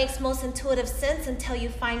 But what makes most intuitive sense until you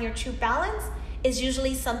find your true balance is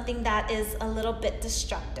usually something that is a little bit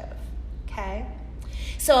destructive, okay?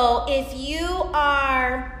 So if you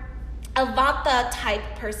are a vata type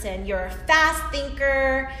person, you're a fast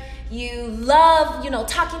thinker, you love,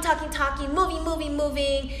 talking,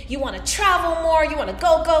 moving. You want to travel more. You want to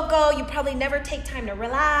go. You probably never take time to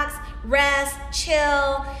relax, rest,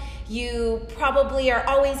 chill. You probably are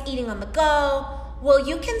always eating on the go. well,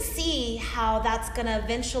 you can see how that's going to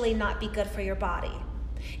eventually not be good for your body.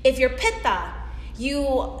 If you're Pitta,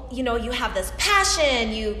 you have this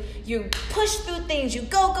passion, you push through things, you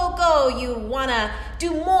go, you want to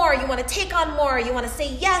do more, you want to take on more, you want to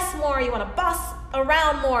say yes more, you want to boss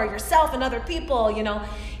around more yourself and other people,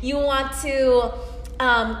 you want to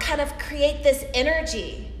kind of create this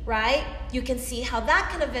energy, right? You can see how that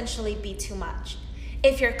can eventually be too much.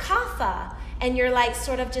 If you're Kapha and you're like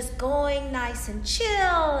sort of just going nice and chill,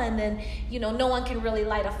 and then no one can really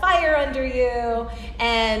light a fire under you,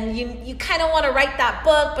 and you kind of want to write that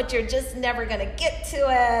book, but you're just never going to get to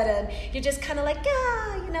it, and you're just kind of like,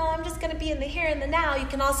 I'm just going to be in the here and the now. You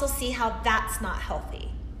can also see how that's not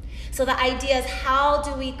healthy. So the idea is, how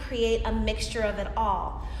do we create a mixture of it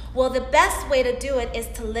all? Well, the best way to do it is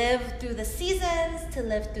to live through the seasons, to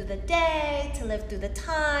live through the day, to live through the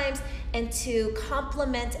times, and to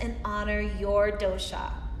complement and honor your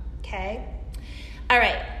dosha, okay? All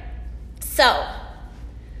right, so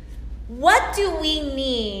what do we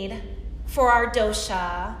need for our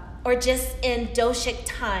dosha, or just in doshic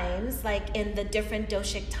times, like in the different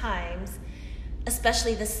doshic times,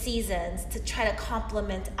 especially the seasons, to try to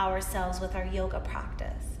complement ourselves with our yoga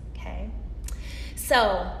practice, okay?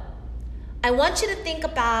 So I want you to think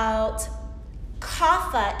about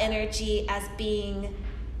Kapha energy as being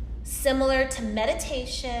similar to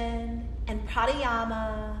meditation and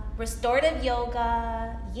pranayama, restorative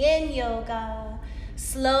yoga, yin yoga,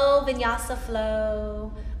 slow vinyasa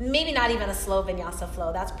flow, maybe not even a slow vinyasa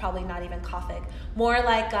flow, that's probably not even Kaphic, more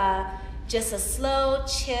like just a slow,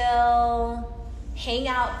 chill,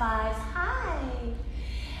 hangout vibes, hi.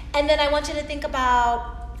 And then I want you to think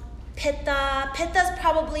about Pitta. Pitta's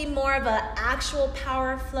probably more of an actual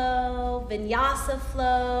power flow, vinyasa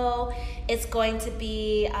flow. It's going to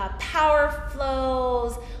be power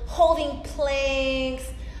flows, holding planks,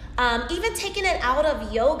 even taking it out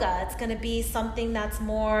of yoga. It's going to be something that's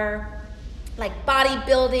more like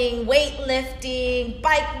bodybuilding, weightlifting,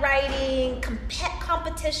 bike riding,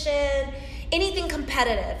 competition, anything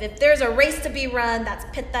competitive. If there's a race to be run, that's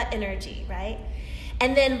Pitta energy, right?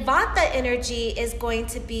 And then Vata energy is going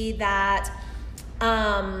to be that,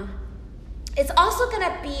 it's also going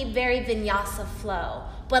to be very vinyasa flow,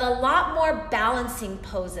 but a lot more balancing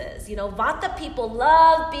poses. Vata people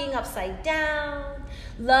love being upside down,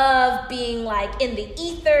 love being like in the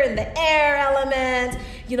ether, in the air element,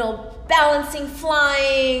 balancing,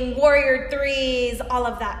 flying, warrior threes, all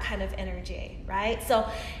of that kind of energy, right? So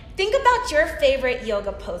think about your favorite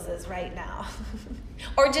yoga poses right now.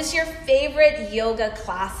 Or just your favorite yoga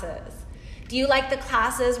classes. Do you like the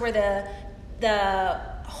classes where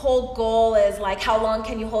the whole goal is like, how long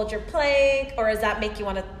can you hold your plank? Or does that make you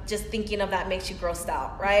want to, just thinking of that makes you grossed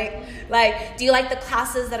out, right? Like, do you like the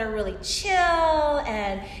classes that are really chill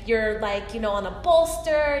and you're like, on a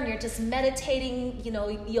bolster and you're just meditating,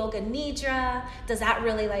 yoga nidra? Does that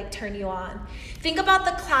really like turn you on? Think about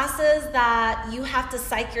the classes that you have to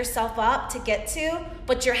psych yourself up to get to,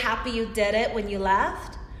 but you're happy you did it when you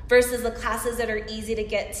left, versus the classes that are easy to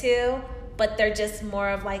get to, but they're just more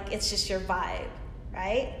of like, it's just your vibe,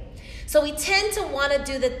 right? So we tend to want to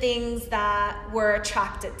do the things that we're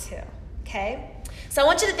attracted to, okay? So I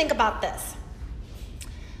want you to think about this.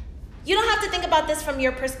 You don't have to think about this from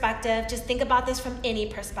your perspective, just think about this from any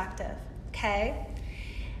perspective, okay?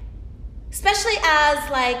 Especially as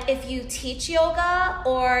like if you teach yoga,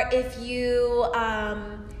 or if you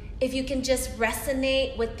can just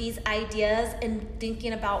resonate with these ideas and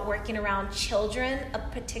thinking about working around children in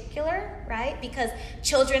particular, right? Because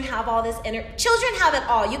children have all this children have it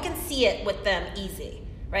all. You can see it with them easy,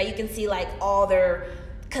 right? You can see like all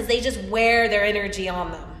because they just wear their energy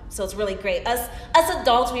on them. So it's really great. Us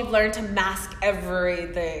adults, we've learned to mask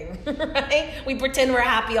everything, right? We pretend we're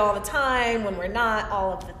happy all the time when we're not,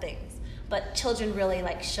 all of the things. But children really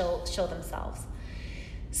like show themselves.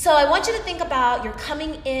 So I want you to think about, you're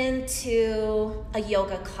coming into a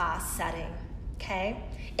yoga class setting, okay?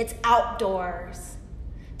 It's outdoors.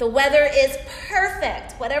 The weather is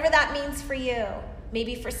perfect, whatever that means for you.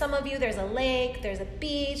 Maybe for some of you, there's a lake, there's a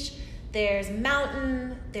beach, there's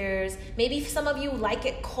mountain, maybe some of you like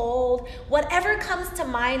it cold. Whatever comes to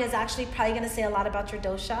mind is actually probably going to say a lot about your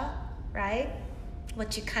dosha, right?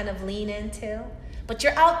 What you kind of lean into. But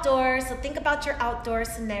you're outdoors, so think about your outdoor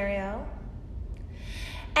scenario.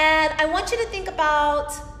 And I want you to think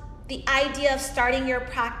about the idea of starting your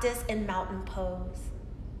practice in mountain pose.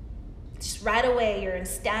 Just right away, you're in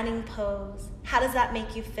standing pose. How does that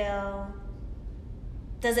make you feel?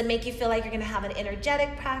 Does it make you feel like you're going to have an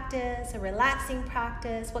energetic practice, a relaxing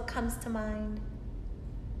practice? What comes to mind?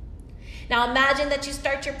 Now imagine that you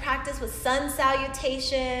start your practice with sun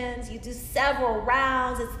salutations. You do several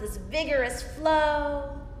rounds. It's this vigorous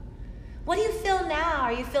flow. What do you feel now?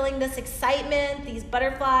 Are you feeling this excitement, these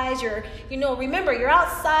butterflies? Remember, you're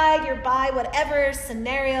outside, you're by whatever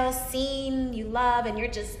scenario, scene you love, and you're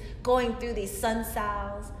just going through these sun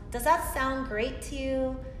sals. Does that sound great to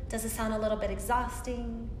you? Does it sound a little bit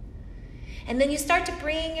exhausting? And then you start to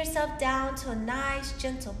bring yourself down to a nice,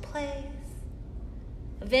 gentle place.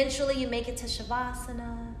 Eventually, you make it to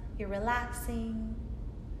Shavasana. You're relaxing.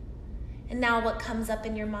 And now what comes up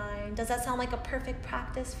in your mind? Does that sound like a perfect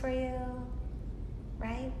practice for you?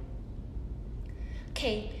 Right?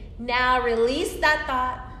 Okay, now release that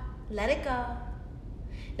thought. Let it go.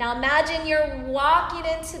 Now imagine you're walking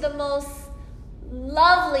into the most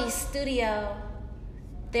lovely studio.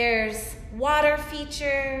 There's water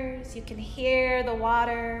features. You can hear the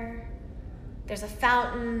water. There's a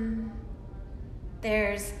fountain.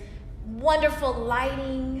 There's wonderful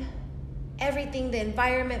lighting. Everything, the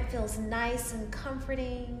environment feels nice and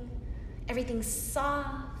comforting. Everything's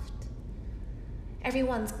soft.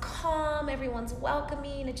 Everyone's calm. Everyone's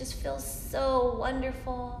welcoming. It just feels so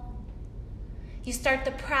wonderful. You start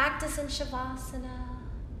the practice in Shavasana.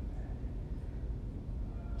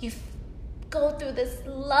 You go through this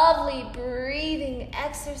lovely breathing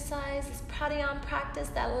exercise, this pranayama practice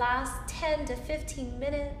that lasts 10 to 15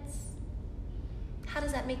 minutes. How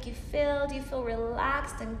does that make you feel? Do you feel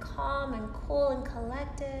relaxed and calm and cool and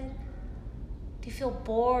collected? Do you feel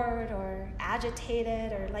bored or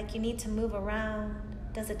agitated or like you need to move around?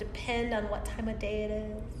 Does it depend on what time of day it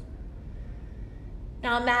is?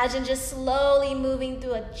 Now imagine just slowly moving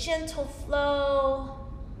through a gentle flow.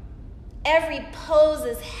 Every pose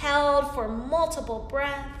is held for multiple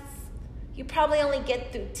breaths. You probably only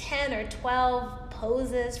get through 10 or 12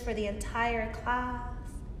 poses for the entire class.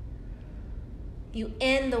 You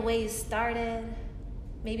end the way you started,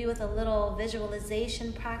 maybe with a little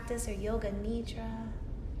visualization practice or yoga nidra.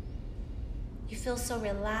 You feel so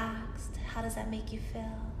relaxed. How does that make you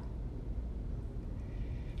feel?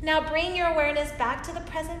 Now bring your awareness back to the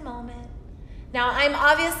present moment. Now I'm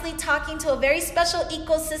obviously talking to a very special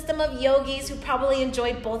ecosystem of yogis who probably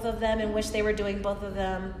enjoyed both of them and wish they were doing both of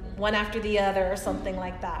them one after the other or something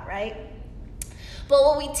like that, right? But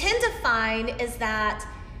what we tend to find is that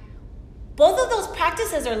both of those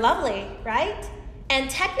practices are lovely, right? And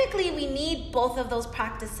technically we need both of those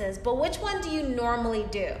practices, but which one do you normally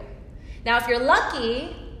do? Now, if you're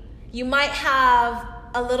lucky, you might have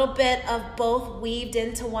a little bit of both weaved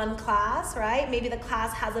into one class, right? Maybe the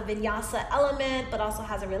class has a vinyasa element, but also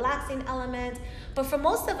has a relaxing element. But for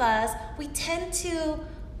most of us, we tend to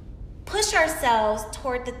push ourselves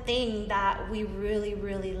toward the thing that we really,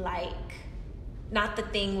 really like, not the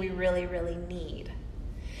thing we really, really need.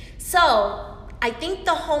 So I think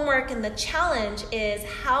the homework and the challenge is,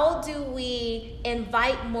 how do we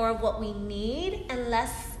invite more of what we need and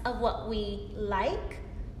less of what we like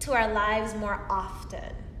to our lives more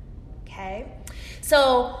often, okay?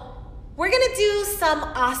 So we're gonna do some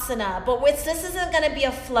asana, but this isn't gonna be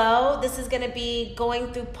a flow. This is gonna be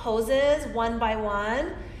going through poses one by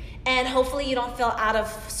one, and hopefully you don't feel out of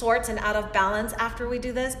sorts and out of balance after we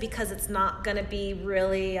do this, because it's not gonna be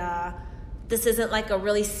really, this isn't like a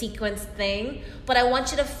really sequenced thing, but I want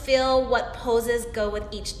you to feel what poses go with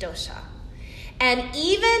each dosha. And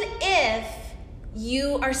even if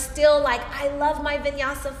you are still like, I love my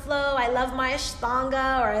vinyasa flow, I love my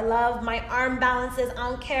ashtanga, or I love my arm balances, I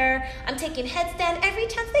don't care, I'm taking headstand every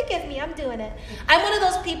chance they give me, I'm doing it. I'm one of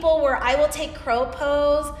those people where I will take crow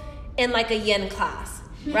pose in like a yin class,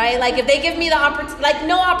 right? Like if they give me the opportunity, like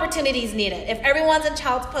no opportunities needed. If everyone's in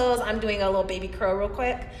child's pose, I'm doing a little baby crow real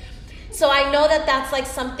quick. So I know that that's like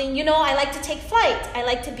something, I like to take flight. I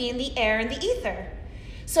like to be in the air and the ether.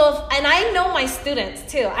 So, and I know my students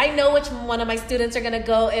too. I know which one of my students are going to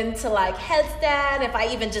go into like headstand if I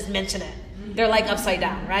even just mention it. They're like upside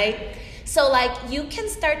down, right? So like you can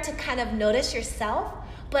start to kind of notice yourself,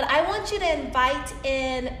 but I want you to invite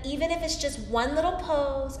in, even if it's just one little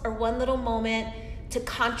pose or one little moment, to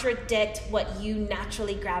contradict what you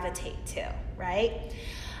naturally gravitate to, right?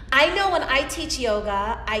 I know when I teach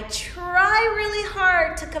yoga, I try really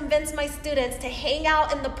hard to convince my students to hang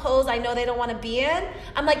out in the pose I know they don't want to be in.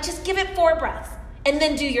 I'm like, just give it 4 breaths and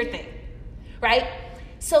then do your thing, right?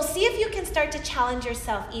 So see if you can start to challenge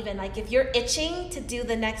yourself even. Like if you're itching to do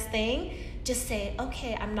the next thing, just say,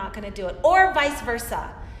 okay, I'm not going to do it. Or vice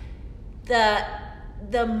versa.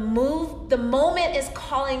 The moment is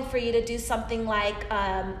calling for you to do something like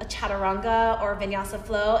a chaturanga or vinyasa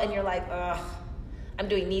flow, and you're like, ugh. I'm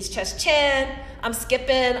doing knees, chest, chin. I'm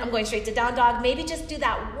skipping. I'm going straight to down dog. Maybe just do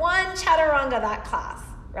that one chaturanga that class,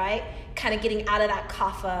 right? Kind of getting out of that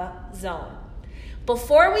kapha zone.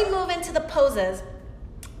 Before we move into the poses,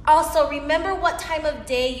 also remember what time of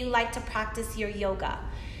day you like to practice your yoga.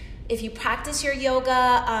 If you practice your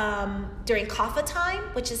yoga during kapha time,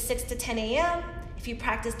 which is 6 to 10 a.m., if you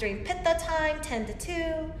practice during pitta time, 10 to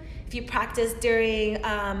 2, if you practice during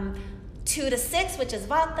 2 to 6, which is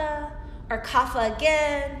vata, or kapha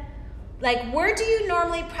again, like where do you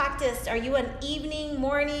normally practice? Are you an evening,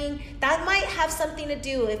 morning? That might have something to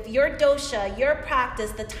do if your dosha, your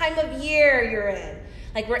practice, the time of year you're in.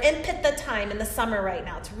 Like we're in pitta time in the summer right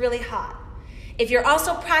now. It's really hot. If you're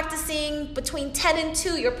also practicing between 10 and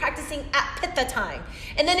 2, you're practicing at pitta time.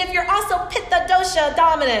 And then if you're also pitta dosha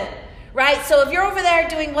dominant, right? So if you're over there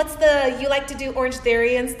doing you like to do Orange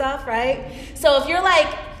Theory and stuff, right? So if you're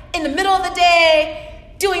like in the middle of the day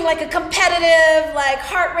doing like a competitive, like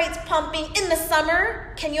heart rate's pumping in the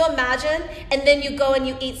summer, can you imagine? And then you go and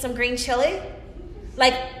you eat some green chili?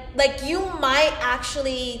 Like you might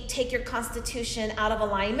actually take your constitution out of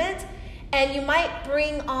alignment, and you might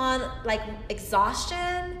bring on like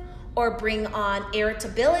exhaustion or bring on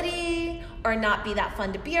irritability or not be that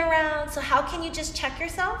fun to be around. So how can you just check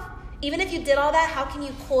yourself? Even if you did all that, how can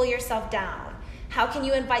you cool yourself down? How can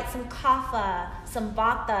you invite some kapha, some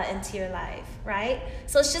vata into your life, right?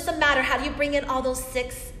 So it's just a matter, how do you bring in all those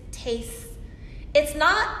 6 tastes? It's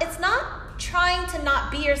not trying to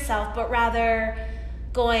not be yourself, but rather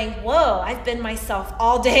going, whoa, I've been myself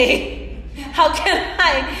all day. How can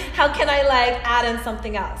I like add in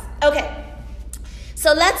something else? Okay,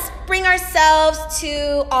 so let's bring ourselves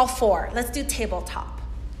to all 4. Let's do tabletop.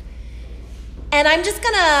 And I'm just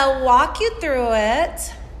gonna walk you through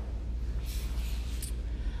it.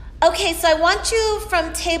 Okay, so I want you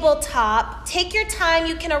from tabletop, take your time.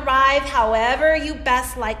 You can arrive however you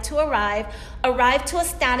best like to arrive. Arrive to a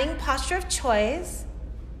standing posture of choice.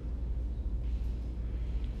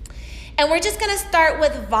 And we're just going to start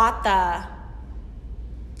with vata.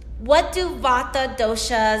 What do vata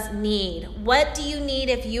doshas need? What do you need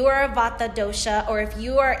if you are a vata dosha or if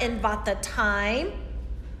you are in vata time?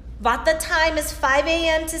 Vata time is 5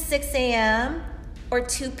 a.m. to 6 a.m. or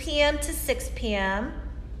 2 p.m. to 6 p.m.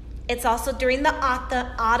 It's also during the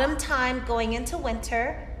autumn time going into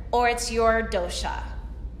winter, or it's your dosha.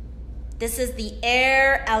 This is the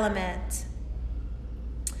air element.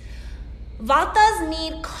 Vatas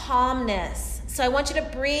need calmness. So I want you to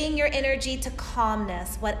bring your energy to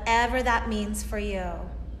calmness, whatever that means for you.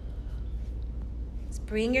 Just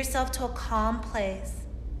bring yourself to a calm place.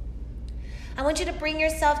 I want you to bring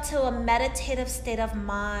yourself to a meditative state of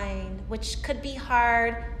mind, which could be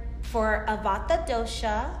hard for a vata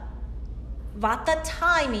dosha, vata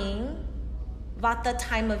timing, vata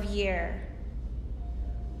time of year.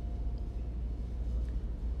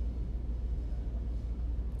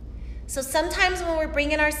 So sometimes when we're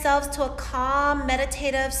bringing ourselves to a calm,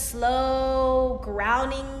 meditative, slow,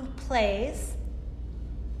 grounding place,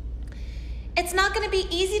 it's not going to be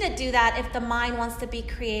easy to do that if the mind wants to be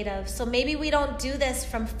creative. So maybe we don't do this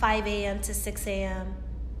from 5 a.m. to 6 a.m.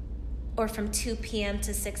 or from 2 p.m.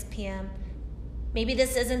 to 6 p.m. Maybe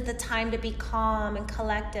this isn't the time to be calm and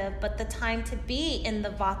collective, but the time to be in the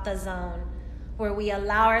vata zone where we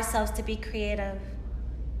allow ourselves to be creative.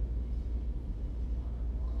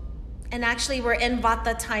 And actually, we're in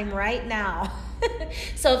vata time right now.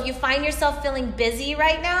 So if you find yourself feeling busy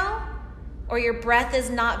right now, or your breath is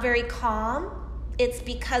not very calm, it's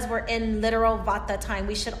because we're in literal vata time.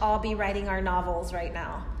 We should all be writing our novels right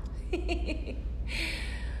now.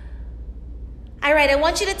 All right, I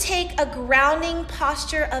want you to take a grounding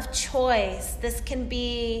posture of choice. This can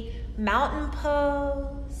be mountain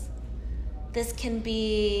pose. This can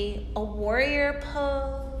be a warrior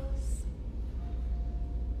pose.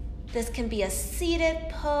 This can be a seated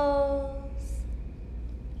pose.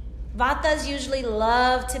 Vatas usually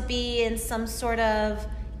love to be in some sort of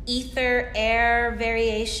ether air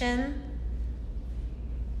variation.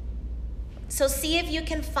 So see if you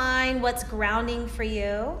can find what's grounding for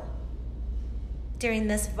you during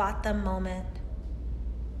this vata moment.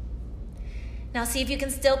 Now see if you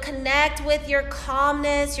can still connect with your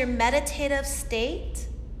calmness, your meditative state.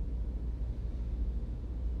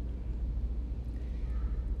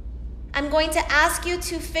 I'm going to ask you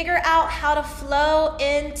to figure out how to flow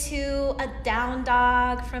into a down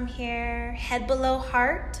dog from here, head below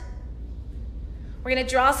heart. We're going to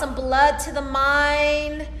draw some blood to the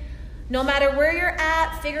mind. No matter where you're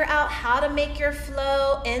at, figure out how to make your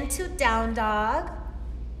flow into down dog.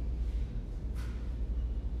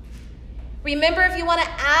 Remember, if you want to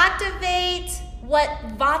activate what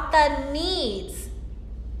vata needs,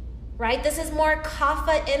 right? This is more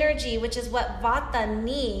kapha energy, which is what vata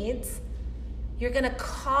needs. you're going to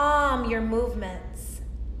calm your movements.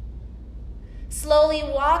 Slowly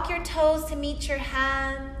walk your toes to meet your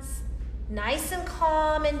hands. Nice and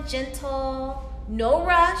calm and gentle. No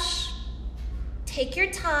rush. Take your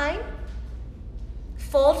time.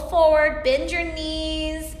 Fold forward, bend your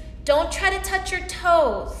knees. Don't try to touch your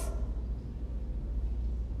toes.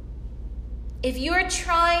 If you are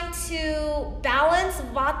trying to balance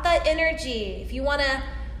Vata energy, if you want to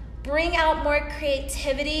bring out more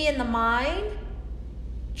creativity in the mind,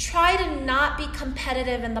 try to not be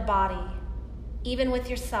competitive in the body, even with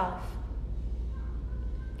yourself.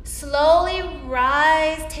 Slowly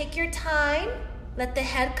rise, take your time. Let the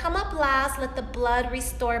head come up last. Let the blood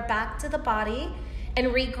restore back to the body and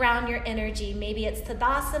reground your energy. Maybe it's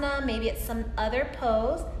Tadasana, maybe it's some other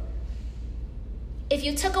pose. If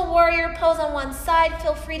you took a warrior pose on one side,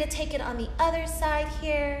 feel free to take it on the other side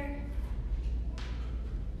here.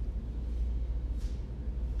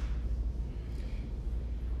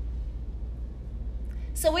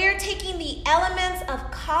 So we are taking the elements of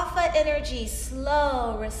Kapha energy,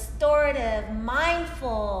 slow, restorative,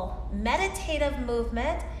 mindful, meditative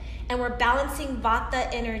movement, and we're balancing Vata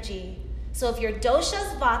energy. So if your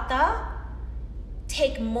dosha's Vata,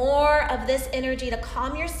 take more of this energy to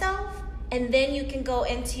calm yourself, and then you can go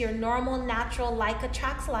into your normal, natural, like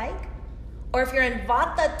attracts like. Or if you're in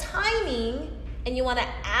Vata timing and you want to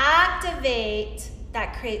activate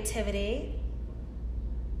that creativity,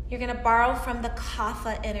 you're going to borrow from the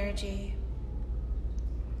Kapha energy.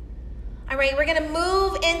 All right, we're going to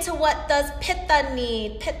move into what does Pitta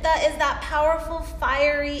need. Pitta is that powerful,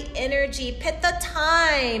 fiery energy. Pitta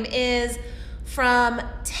time is from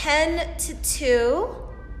 10 to 2,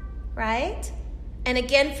 right? And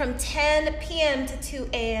again from 10 p.m. to 2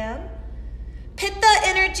 a.m. Pitta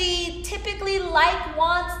energy typically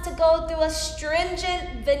wants to go through a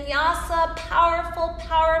stringent vinyasa, powerful,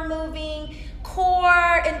 power-moving,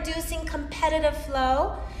 core-inducing competitive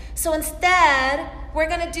flow. So instead, we're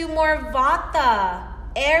going to do more Vata,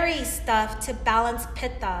 airy stuff to balance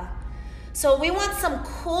Pitta. So we want some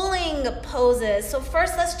cooling poses. So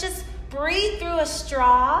first, let's just breathe through a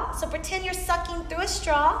straw. So pretend you're sucking through a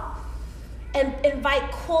straw and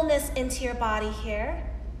invite coolness into your body here.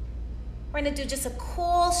 We're going to do just a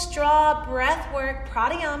cool straw breath work,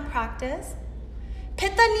 pranayama practice.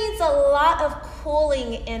 Pitta needs a lot of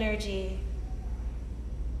cooling energy.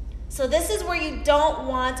 So this is where you don't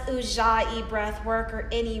want ujjayi breath work or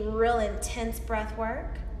any real intense breath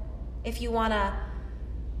work if you want to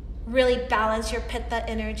really balance your Pitta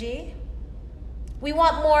energy. We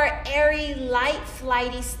want more airy, light,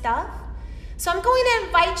 flighty stuff. So I'm going to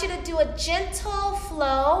invite you to do a gentle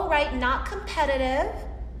flow, right? Not competitive,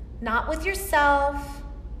 not with yourself,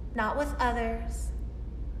 not with others.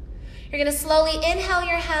 You're going to slowly inhale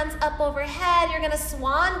your hands up overhead. You're going to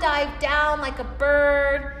swan dive down like a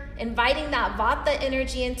bird, inviting that Vata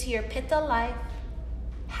energy into your Pitta life.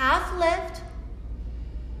 Half lift.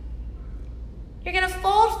 You're going to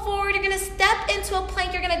fold forward. You're going to step into a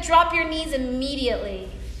plank. You're going to drop your knees immediately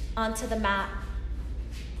onto the mat.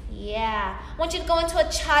 Yeah. I want you to go into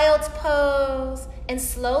a child's pose and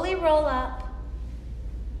slowly roll up.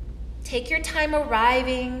 Take your time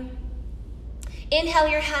arriving. Inhale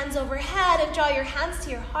your hands overhead and draw your hands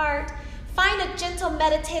to your heart. Find a gentle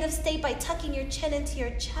meditative state by tucking your chin into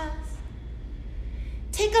your chest.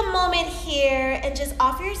 Take a moment here and just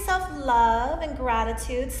offer yourself love and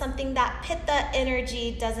gratitude, something that Pitta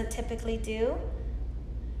energy doesn't typically do.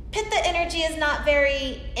 Pitta energy is not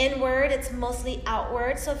very inward, it's mostly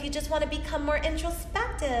outward. So if you just want to become more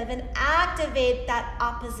introspective and activate that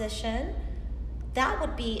opposition, that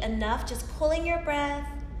would be enough. Just pulling your breath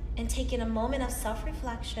and taking a moment of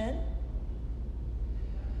self-reflection.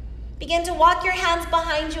 Begin to walk your hands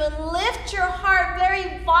behind you and lift your heart.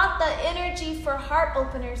 Very Vata energy for heart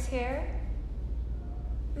openers here.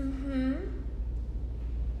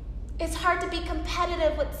 It's hard to be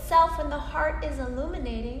competitive with self when the heart is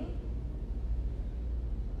illuminating.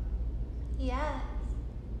 Yes.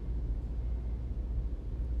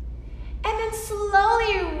 And then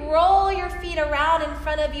slowly roll your feet around in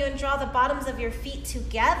front of you and draw the bottoms of your feet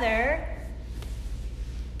together.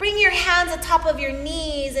 Bring your hands atop of your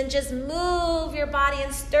knees and just move your body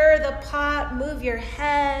and stir the pot. Move your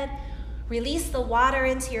head. Release the water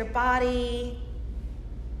into your body.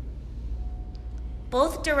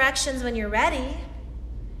 Both directions when you're ready.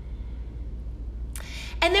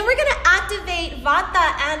 And then we're going to activate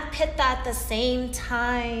Vata and Pitta at the same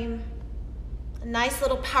time. A nice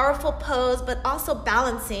little powerful pose, but also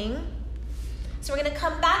balancing. So we're going to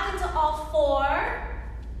come back into all four.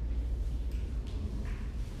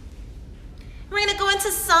 We're going to go into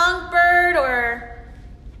songbird, or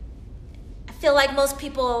I feel like most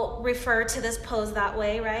people refer to this pose that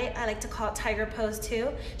way, right? I like to call it tiger pose too.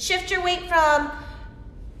 Shift your weight from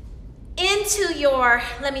into your,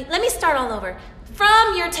 let me start all over.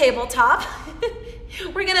 From your tabletop,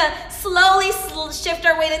 we're gonna slowly shift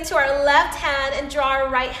our weight into our left hand and draw our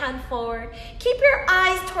right hand forward. Keep your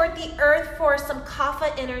eyes toward the earth for some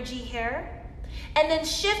kapha energy here. And then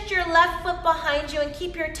shift your left foot behind you and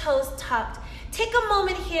keep your toes tucked. Take a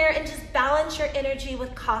moment here and just balance your energy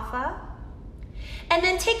with kapha. And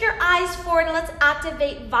then take your eyes forward and let's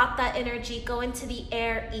activate vata energy. Go into the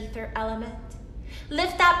air ether element.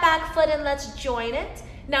 Lift that back foot and let's join it.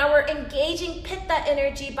 Now we're engaging pitta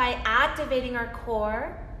energy by activating our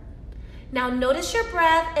core. Now notice your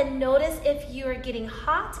breath and notice if you are getting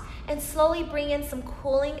hot and slowly bring in some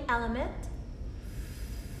cooling element.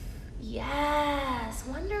 Yes,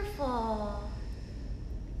 wonderful.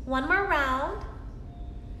 One more round.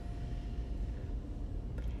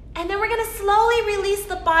 And then we're going to slowly release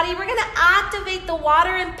the body. We're going to activate the water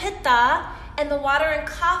and pitta and the water and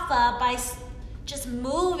kapha by just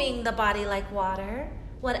moving the body like water,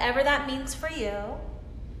 whatever that means for you.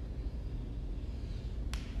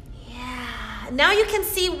 Yeah. Now you can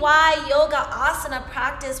see why yoga asana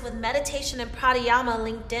practice with meditation and pranayama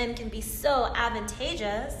linked in can be so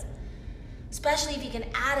advantageous, especially if you can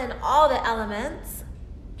add in all the elements.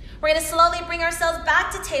 We're going to slowly bring ourselves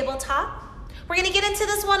back to tabletop. We're going to get into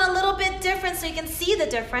this one a little bit different so you can see the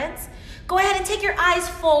difference. Go ahead and take your eyes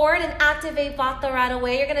forward and activate vata right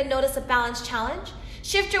away. You're going to notice a balance challenge.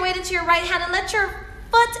 Shift your weight into your right hand and let your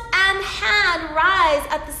foot and hand rise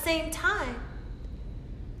at the same time.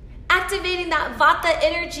 Activating that vata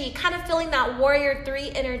energy, kind of feeling that warrior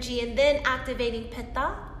 3 energy, and then activating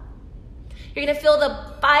pitta. You're going to feel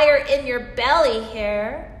the fire in your belly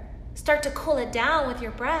here. Start to cool it down with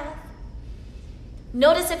your breath.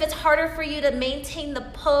 Notice if it's harder for you to maintain the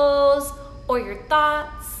pose or your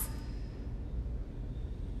thoughts.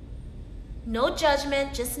 No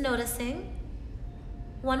judgment, just noticing.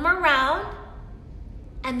 One more round,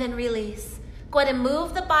 and then release. Go ahead and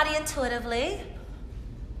move the body intuitively.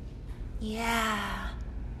 Yeah.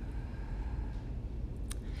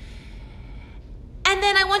 And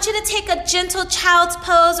then I want you to take a gentle child's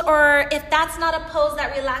pose, or if that's not a pose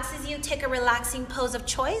that relaxes you, take a relaxing pose of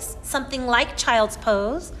choice, something like child's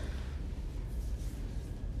pose.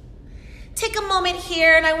 Take a moment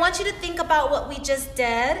here, and I want you to think about what we just did,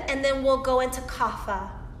 and then we'll go into kapha.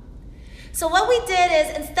 So what we did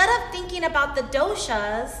is, instead of thinking about the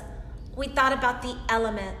doshas, we thought about the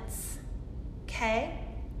elements, okay?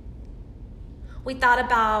 We thought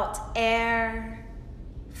about air,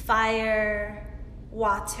 fire,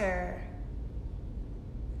 water,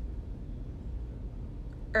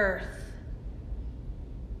 earth.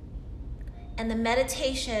 And the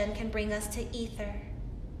meditation can bring us to ether.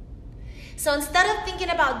 So instead of thinking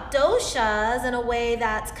about doshas in a way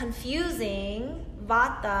that's confusing,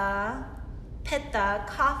 vata, pitta,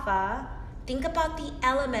 kapha, think about the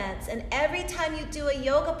elements. And every time you do a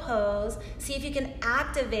yoga pose, see if you can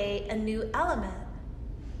activate a new element.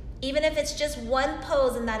 Even if it's just one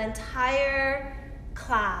pose in that entire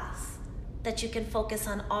class that you can focus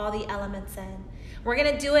on all the elements in. We're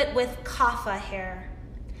going to do it with kapha here.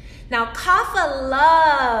 Now, kapha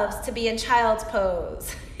loves to be in child's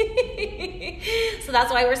pose. So that's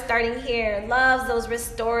why we're starting here. Loves those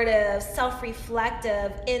restorative,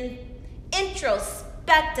 self-reflective,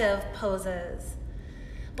 introspective poses.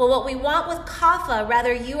 But what we want with kapha,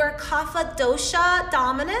 whether you are kapha dosha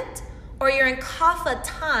dominant or you're in kapha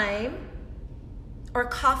time or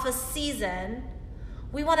kapha season,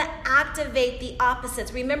 we want to activate the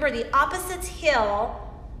opposites. Remember, the opposites heal.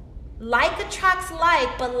 Like attracts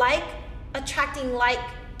like, but like attracting like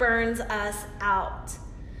burns us out.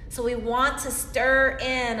 So we want to stir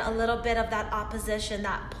in a little bit of that opposition,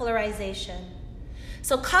 that polarization.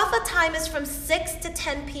 So kapha time is from 6 to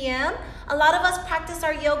 10 p.m. A lot of us practice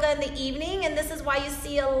our yoga in the evening, and this is why you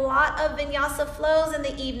see a lot of vinyasa flows in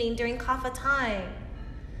the evening during kapha time.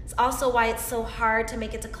 It's also why it's so hard to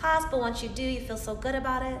make it to class, but once you do, you feel so good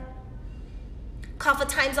about it. Kapha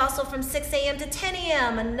time's also from 6 a.m. to 10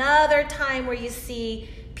 a.m., another time where you see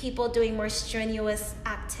people doing more strenuous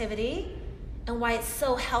activity, and why it's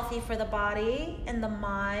so healthy for the body and the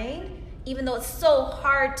mind, even though it's so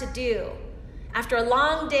hard to do. After a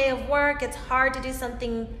long day of work, it's hard to do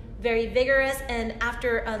something very vigorous, and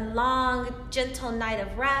after a long, gentle night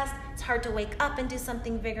of rest, it's hard to wake up and do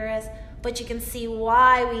something vigorous, but you can see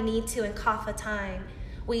why we need to in kapha time.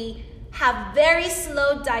 We have very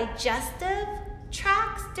slow digestive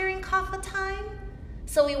tracts during kapha time,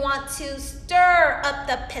 so we want to stir up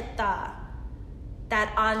the pitta,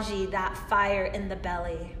 that anji, that fire in the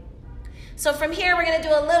belly. So from here, we're going to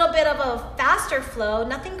do a little bit of a faster flow,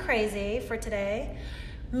 nothing crazy for today.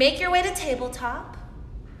 Make your way to tabletop.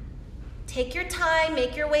 Take your time,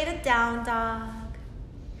 make your way to down dog.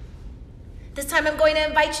 This time I'm going to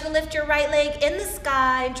invite you to lift your right leg in the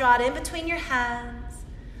sky, draw it in between your hands.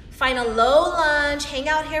 Find a low lunge, hang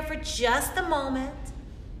out here for just a moment.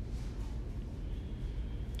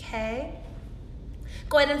 Okay.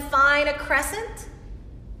 Go ahead and find a crescent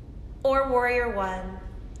or warrior one.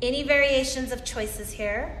 Any variations of choices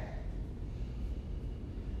here.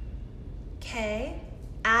 Okay.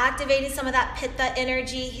 Activating some of that pitta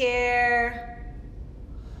energy here.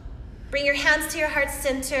 Bring your hands to your heart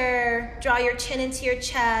center. Draw your chin into your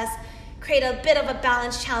chest. Create a bit of a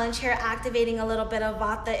balance challenge here, activating a little bit of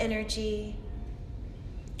vata energy.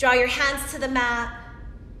 Draw your hands to the mat.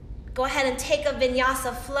 Go ahead and take a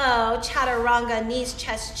vinyasa flow, chaturanga, knees,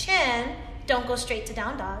 chest, chin. Don't go straight to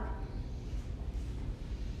down dog.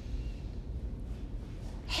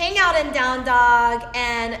 Hang out in down dog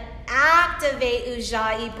and activate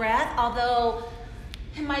Ujjayi breath, although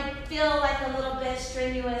it might feel like a little bit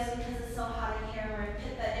strenuous because it's so hot in here. We're in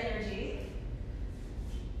pitta energy.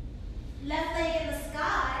 Left leg in the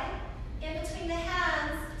sky, in between the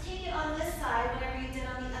hands. Take it on this side, whatever you did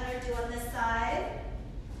on the other, do on this side.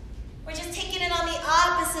 We're just taking it on the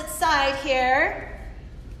opposite side here.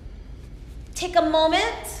 Take a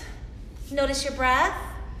moment. Notice your breath.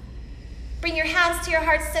 Bring your hands to your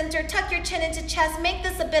heart center. Tuck your chin into chest. Make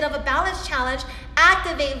this a bit of a balance challenge.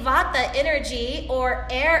 Activate vata energy or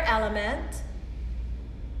air element.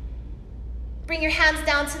 Bring your hands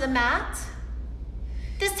down to the mat.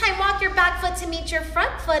 This time, walk your back foot to meet your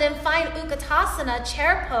front foot and find Utkatasana,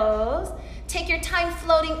 chair pose. Take your time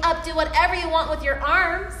floating up. Do whatever you want with your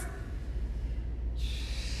arms.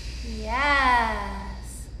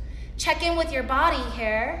 Yes. Check in with your body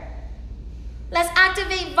here. Let's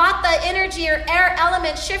activate vata energy or air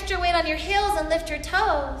element. Shift your weight on your heels and lift your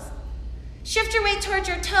toes. Shift your weight towards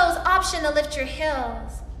your toes. Option to lift your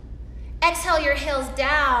heels. Exhale your heels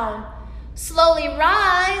down. Slowly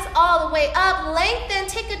rise all the way up. Lengthen.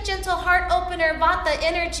 Take a gentle heart opener. Vata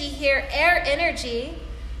energy here. Air energy.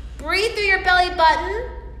 Breathe through your belly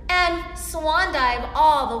button and swan dive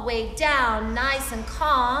all the way down. Nice and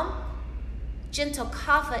calm. Gentle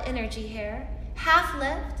kapha energy here. Half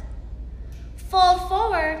lift. Fold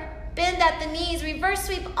forward, bend at the knees, reverse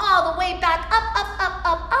sweep all the way back, up, up, up,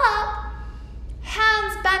 up, up.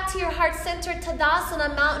 Hands back to your heart center,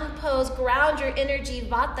 Tadasana, mountain pose. Ground your energy,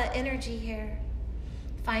 vata energy here.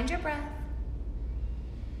 Find your breath.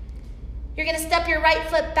 You're gonna step your right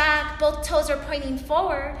foot back, both toes are pointing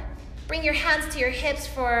forward. Bring your hands to your hips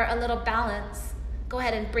for a little balance. Go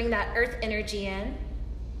ahead and bring that earth energy in.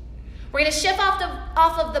 We're gonna shift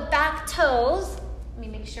off of the back toes. Let me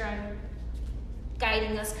make sure I'm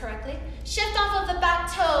guiding us correctly. Shift off of the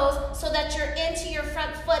back toes so that you're into your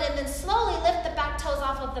front foot and then slowly lift the back toes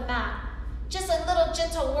off of the mat. Just a little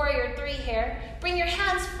gentle warrior 3 here. Bring your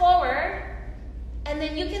hands forward and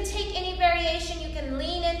then you can take any variation. You can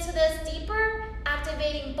lean into this deeper,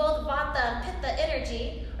 activating both vata and pitta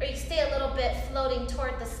energy, or you can stay a little bit floating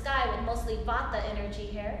toward the sky with mostly vata energy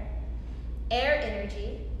here. Air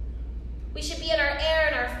energy. We should be in our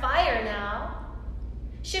air and our fire now.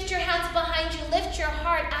 Shift your hands behind you, lift your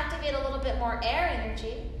heart, activate a little bit more air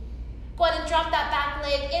energy. Go ahead and drop that back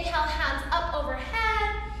leg. Inhale, hands up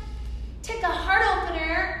overhead. Take a heart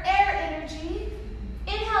opener, air energy.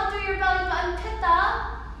 Inhale through your belly button,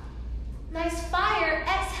 pitta. Nice fire.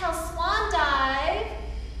 Exhale, swan dive.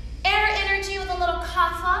 Air energy with a little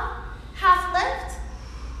kapha. Half lift.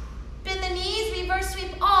 Bend the knees, reverse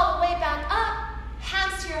sweep all the way back up.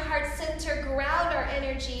 Hands to your heart center, ground our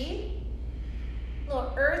energy.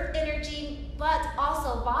 Little earth energy, but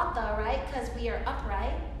also vata, right? Because we are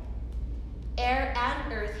upright. Air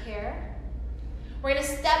and earth here. We're going to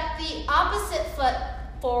step the opposite foot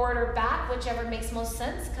forward or back, whichever makes most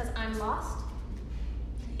sense, because I'm lost.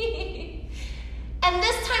 And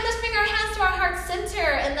this time, let's bring our hands to our heart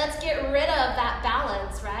center and let's get rid of that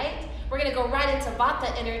balance, right? We're going to go right into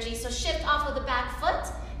vata energy. So shift off of the back foot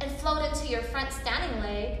and float into your front standing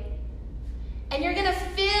leg. And you're gonna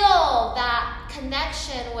feel that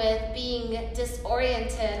connection with being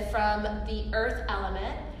disoriented from the earth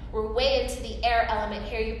element. We're way into the air element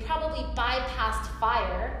here. You probably bypassed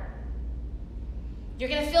fire. You're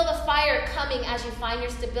gonna feel the fire coming as you find your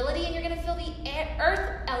stability, and you're gonna feel the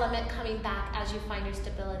earth element coming back as you find your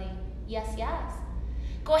stability. Yes, yes.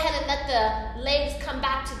 Go ahead and let the legs come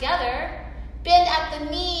back together. Bend at the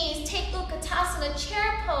knees, take Utkatasana,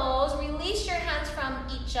 chair pose, release your hands from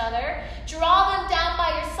each other, draw them down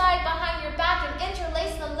by your side, behind your back, and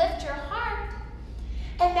interlace them, lift your heart.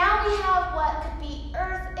 And And now we have what could be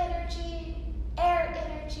earth energy, air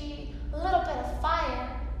energy, a little bit of fire.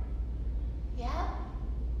 Yeah?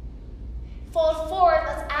 Fold forward,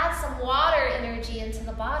 let's add some water energy into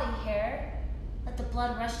the body here. Let the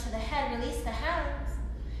blood rush to the head, release the hands.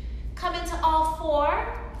 Come into all four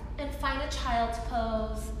and find a child's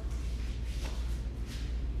pose.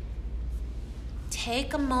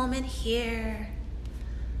 Take a moment here.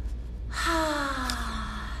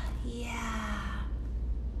 Yeah.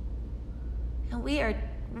 And we are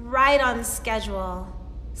right on schedule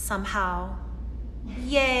somehow.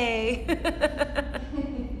 Yay.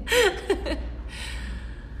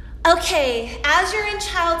 Okay, as you're in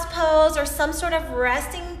child's pose or some sort of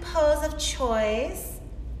resting pose of choice,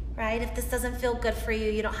 right? If this doesn't feel good for you,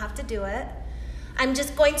 you don't have to do it. I'm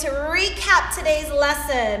just going to recap today's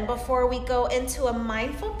lesson before we go into a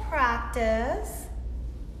mindful practice.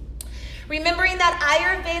 Remembering that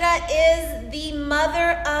Ayurveda is the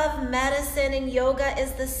mother of medicine and yoga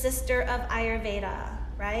is the sister of Ayurveda,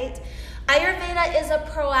 right? Ayurveda is a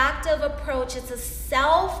proactive approach. It's a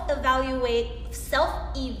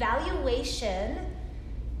self-evaluation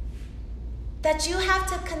that you have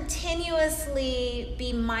to continuously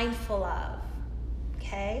be mindful of,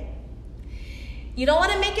 okay? You don't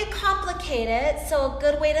want to make it complicated, so a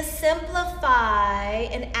good way to simplify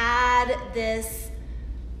and add this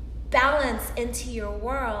balance into your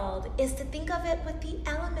world is to think of it with the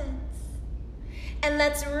elements. And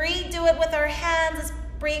let's redo it with our hands. Let's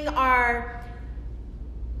bring our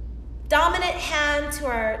dominant hand to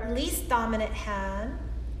our least dominant hand.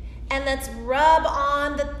 And let's rub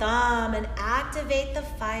on the thumb and activate the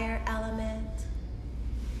fire element.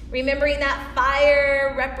 Remembering that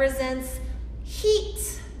fire represents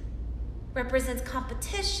heat, represents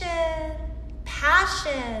competition,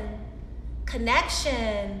 passion,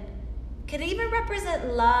 connection. Could even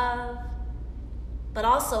represent love, but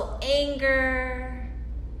also anger,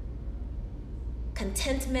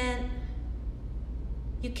 contentment.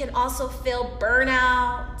 You can also feel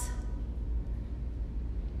burnout.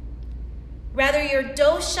 Whether your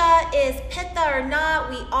dosha is pitta or not,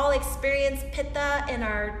 we all experience pitta in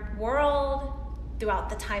our world throughout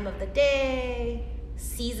the time of the day,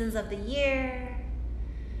 seasons of the year.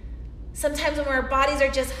 Sometimes when our bodies are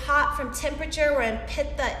just hot from temperature, we're in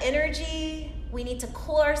pitta energy. We need to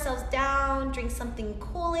cool ourselves down, drink something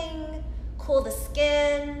cooling, cool the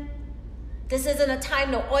skin. This isn't a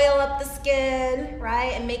time to oil up the skin,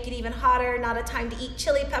 right, and make it even hotter, not a time to eat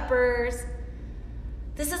chili peppers.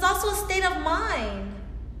 This is also a state of mind.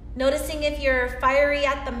 Noticing if you're fiery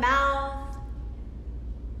at the mouth,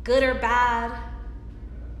 good or bad.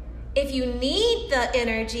 If you need the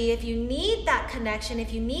energy, if you need that connection,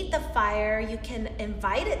 if you need the fire, you can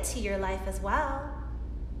invite it to your life as well.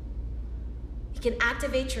 You can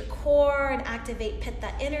activate your core and activate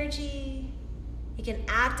pitta energy. You can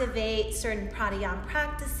activate certain pranayama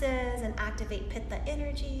practices and activate pitta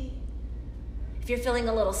energy. If you're feeling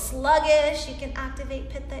a little sluggish, you can activate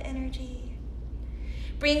pitta energy.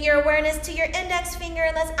 Bring your awareness to your index finger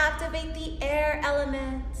and let's activate the air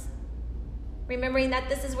element. Remembering that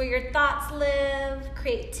this is where your thoughts live,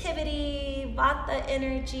 creativity, vata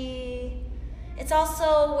energy. It's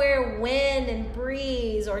also where wind and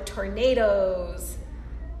breeze or tornadoes,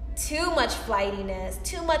 too much flightiness,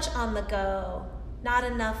 too much on the go, not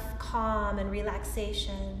enough calm and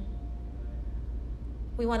relaxation.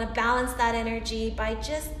 We want to balance that energy by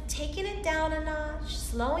just taking it down a notch,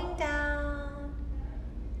 slowing down.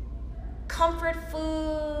 Comfort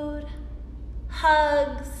food,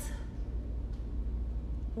 hugs,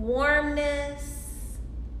 warmness,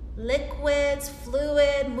 liquids,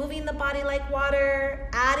 fluid, moving the body like water,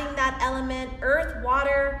 adding that element, earth,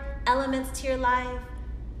 water elements to your life,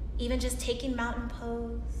 even just taking mountain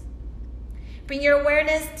pose. Bring your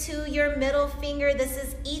awareness to your middle finger. This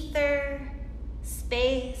is ether,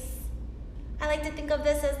 space. I like to think of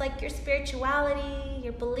this as like your spirituality,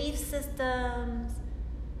 your belief systems,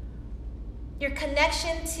 your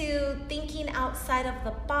connection to thinking outside of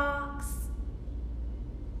the box,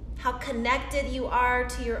 how connected you are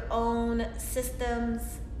to your own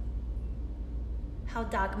systems, how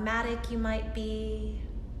dogmatic you might be.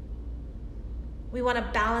 We want to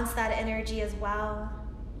balance that energy as well.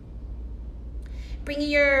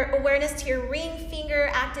 Bringing your awareness to your ring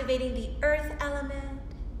finger, activating the earth element.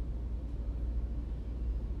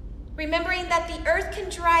 Remembering that the earth can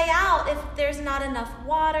dry out if there's not enough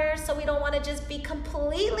water, so we don't want to just be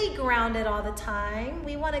completely grounded all the time.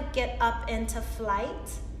 We want to get up into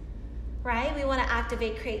flight. Right? We want to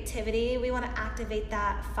activate creativity. We want to activate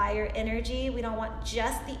that fire energy. We don't want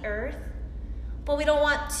just the earth, but we don't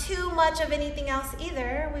want too much of anything else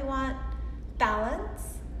either. We want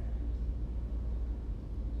balance.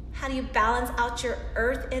 How do you balance out your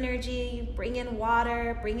earth energy? You bring in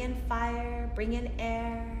water, bring in fire, bring in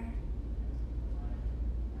air.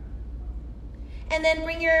 And then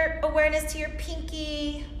bring your awareness to your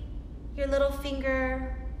pinky, your little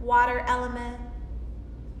finger, water element.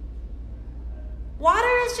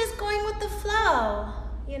 Water is just going with the flow,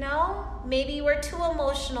 you know? Maybe we're too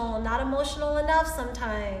emotional, not emotional enough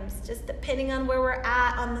sometimes, just depending on where we're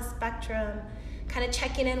at on the spectrum. Kind of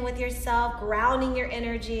checking in with yourself, grounding your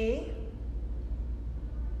energy.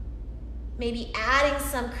 Maybe adding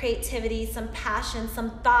some creativity, some passion,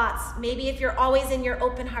 some thoughts. Maybe if you're always in your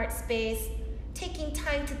open heart space, taking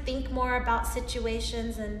time to think more about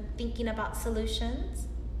situations and thinking about solutions.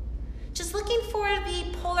 Just looking for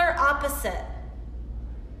the polar opposite.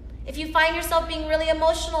 If you find yourself being really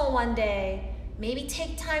emotional one day, maybe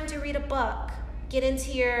take time to read a book. Get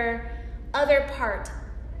into your other part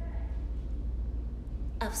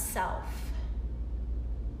of self.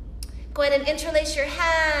 Go ahead and interlace your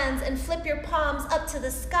hands and flip your palms up to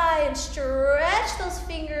the sky and stretch those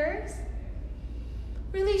fingers.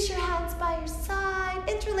 Release your hands by your side.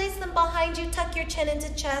 Interlace them behind you. Tuck your chin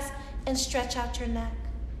into chest and stretch out your neck.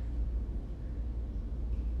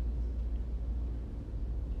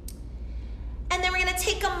 And then we're going to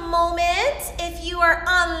take a moment. If you are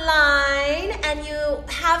online and you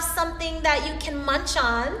have something that you can munch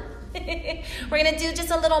on, we're going to do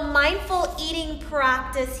just a little mindful eating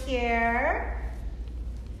practice here.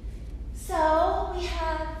 So we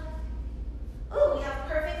have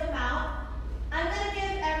perfect amount. I'm going to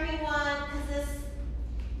give everyone, because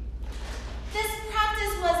this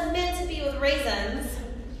practice was meant to be with raisins,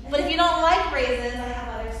 but if you don't like raisins, I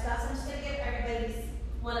have other stuff, so I'm just going to give everybody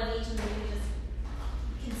one of each, and then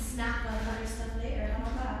you can snack on other stuff later. How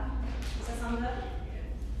about that? Does that sound good?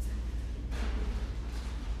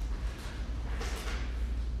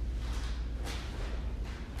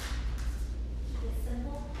 It's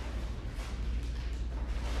simple.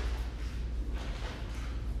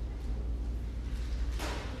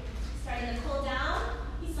 Starting to cool down.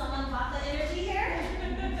 Is someone got the energy here?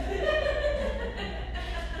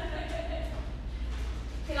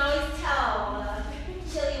 You can always tell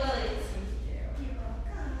chili willies.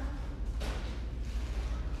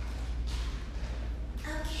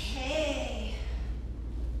 Okay.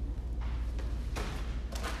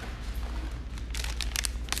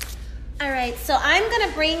 All right, so I'm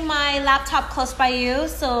gonna bring my laptop close by you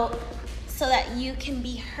so that you can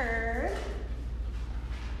be heard.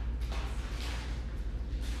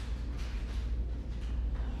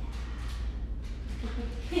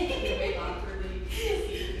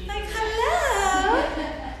 Like, hello.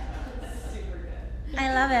 Super good.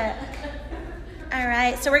 I love it. All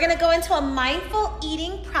right, so we're gonna go into a mindful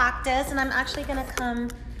eating practice, and I'm actually gonna come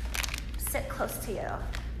sit close to you.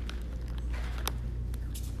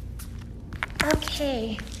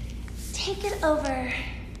 Okay, take it over.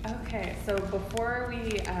 Okay, so before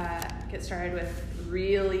we get started with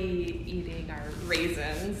really eating our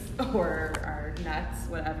raisins or our nuts,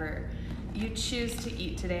 whatever you choose to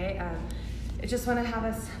eat today, I just want to have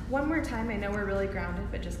us one more time. I know we're really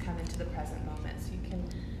grounded, but just come into the present moment. So you can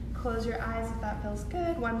close your eyes if that feels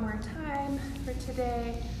good. One more time for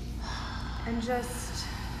today. And just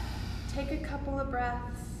take a couple of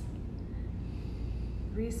breaths.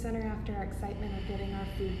 Recenter after our excitement of getting our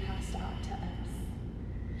food passed out to us.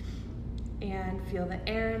 And feel the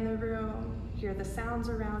air in the room, hear the sounds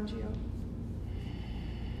around you.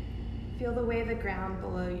 Feel the way the ground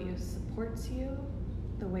below you supports you,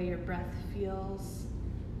 the way your breath feels.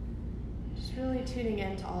 Just really tuning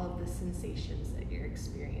into all of the sensations that you're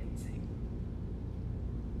experiencing.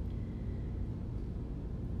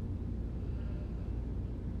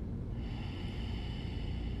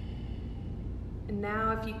 And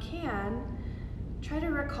now, if you can, try to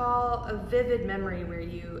recall a vivid memory where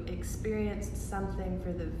you experienced something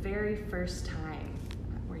for the very first time,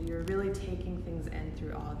 where you're really taking things in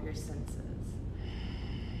through all of your senses.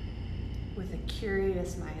 With a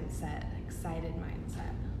curious mindset, an excited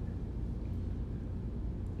mindset.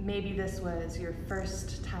 Maybe this was your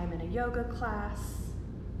first time in a yoga class,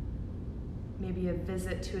 maybe a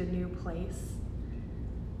visit to a new place,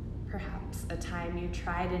 perhaps a time you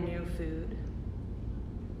tried a new food.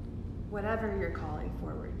 Whatever you're calling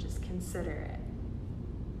forward, just consider it.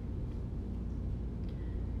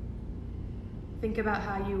 Think about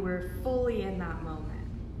how you were fully in that moment,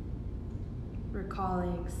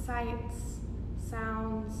 recalling sights,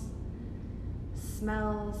 sounds,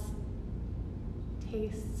 smells,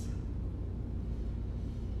 tastes,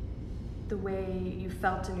 the way you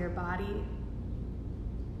felt in your body.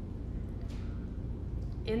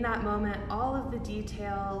 In that moment, all of the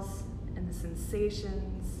details and the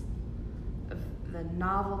sensations the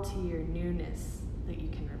novelty or newness that you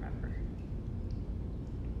can remember.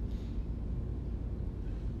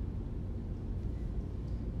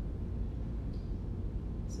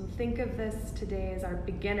 So think of this today as our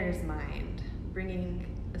beginner's mind, bringing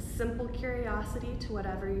a simple curiosity to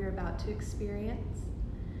whatever you're about to experience,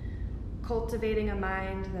 cultivating a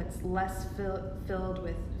mind that's less filled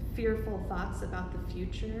with fearful thoughts about the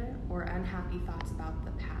future or unhappy thoughts about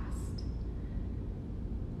the past.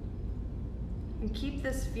 And keep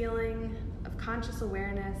this feeling of conscious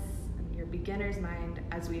awareness in your beginner's mind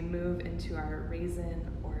as we move into our raisin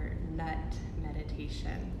or nut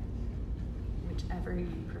meditation, whichever you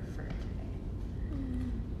prefer today.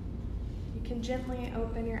 You can gently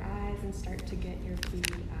open your eyes and start to get your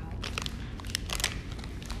food out.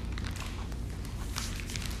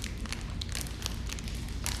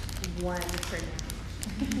 One for now.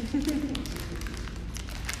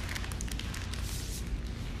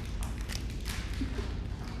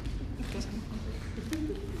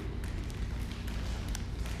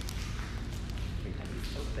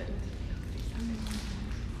 Everybody's opened.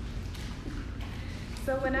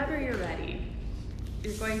 So whenever you're ready,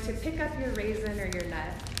 you're going to pick up your raisin or your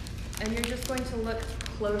nut, and you're just going to look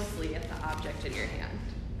closely at the object in your hand.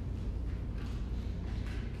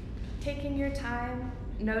 Taking your time,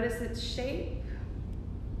 notice its shape,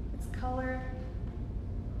 its color,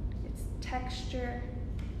 its texture,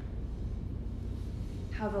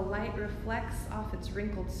 how the light reflects off its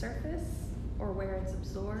wrinkled surface, or where it's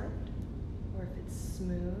absorbed, or if it's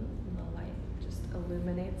smooth and the light just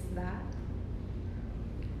illuminates that.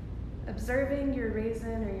 Observing your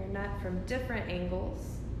raisin or your nut from different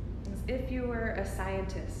angles, as if you were a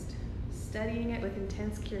scientist, studying it with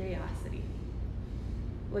intense curiosity.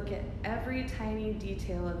 Look at every tiny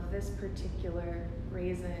detail of this particular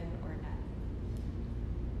raisin or nut.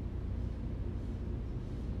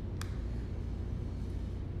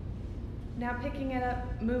 Now picking it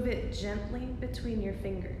up, move it gently between your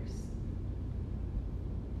fingers.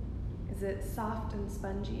 Is it soft and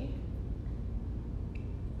spongy?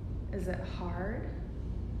 Is it hard?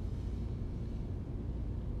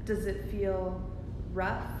 Does it feel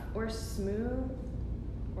rough or smooth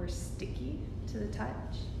or sticky to the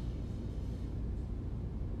touch?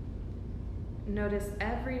 Notice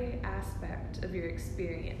every aspect of your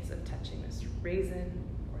experience of touching this raisin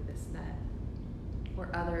or this nut or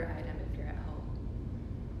other item if you're at home.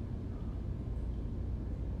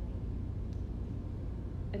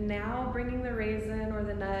 And now bringing the raisin or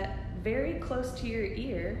the nut very close to your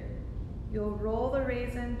ear, you'll roll the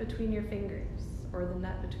raisin between your fingers or the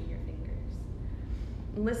nut between your fingers.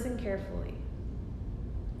 Listen carefully.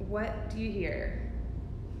 What do you hear?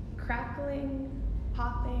 Crackling,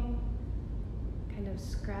 popping, kind of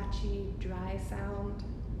scratchy, dry sound.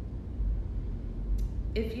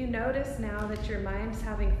 If you notice now that your mind's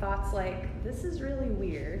having thoughts like, this is really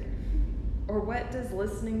weird, or what does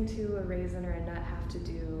listening to a raisin or a nut have to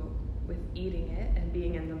do with eating it and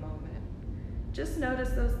being in the moment? Just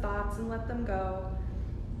notice those thoughts and let them go,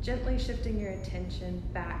 gently shifting your attention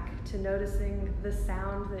back to noticing the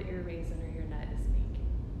sound that your raisin or your nut is making.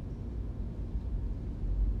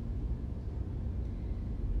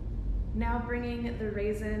 Now bringing the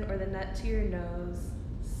raisin or the nut to your nose,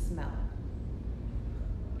 smell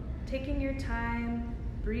it. Taking your time,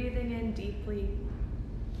 breathing in deeply.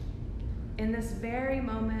 In this very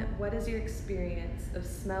moment, what is your experience of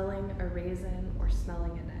smelling a raisin or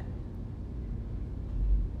smelling a nut?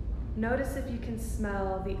 Notice if you can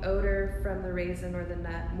smell the odor from the raisin or the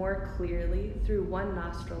nut more clearly through one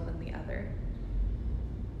nostril than the other.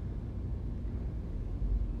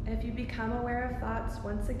 If you become aware of thoughts,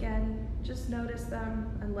 once again, just notice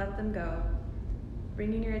them and let them go,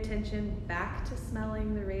 bringing your attention back to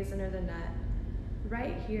smelling the raisin or the nut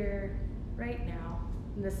right here, right now,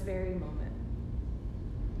 in this very moment.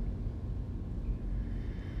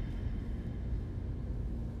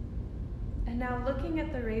 And now looking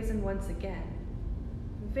at the raisin once again,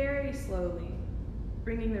 very slowly,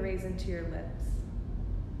 bringing the raisin to your lips.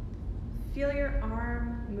 Feel your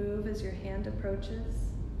arm move as your hand approaches.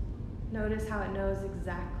 Notice how it knows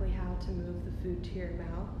exactly how to move the food to your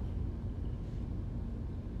mouth.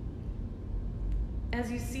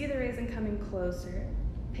 As you see the raisin coming closer,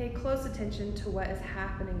 pay close attention to what is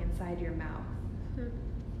happening inside your mouth. Are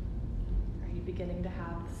you beginning to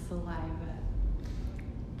have saliva?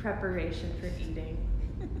 Preparation for eating?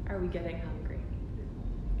 Are we getting hungry?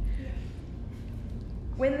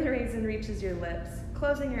 When the raisin reaches your lips,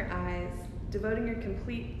 closing your eyes, devoting your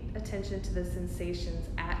complete attention to the sensations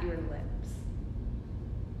at your lips.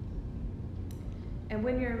 And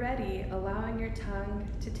when you're ready, allowing your tongue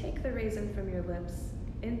to take the raisin from your lips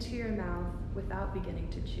into your mouth without beginning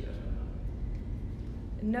to chew.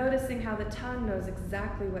 Noticing how the tongue knows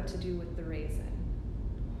exactly what to do with the raisin.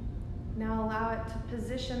 Now allow it to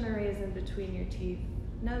position the raisin between your teeth,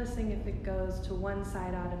 noticing if it goes to one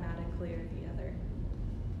side automatically or the other.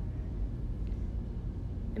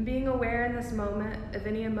 And being aware in this moment of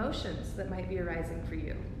any emotions that might be arising for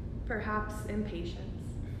you. Perhaps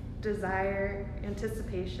impatience, desire,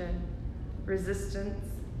 anticipation, resistance,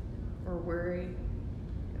 or worry.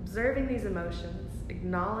 Observing these emotions,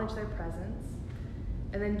 acknowledge their presence,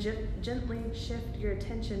 and then gently shift your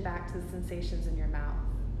attention back to the sensations in your mouth.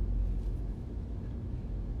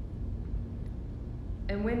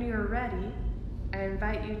 And when you're ready, I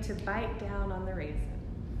invite you to bite down on the raisin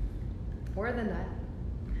or the nut.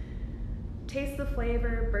 Taste the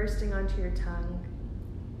flavor bursting onto your tongue.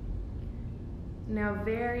 Now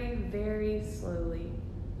very, very slowly,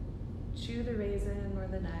 chew the raisin or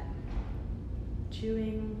the nut.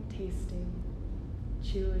 Chewing, tasting,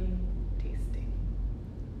 chewing, tasting.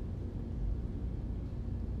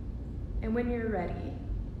 And when you're ready,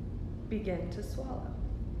 begin to swallow.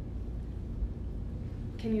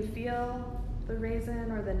 Can you feel the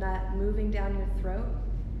raisin or the nut moving down your throat?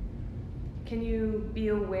 Can you be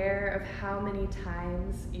aware of how many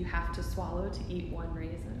times you have to swallow to eat one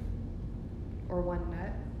raisin or one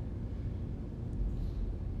nut?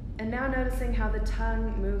 And now noticing how the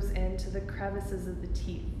tongue moves into the crevices of the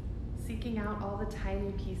teeth, seeking out all the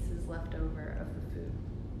tiny pieces left over of the food.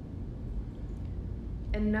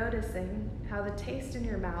 And noticing how the taste in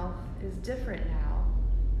your mouth is different now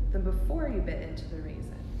than before you bit into the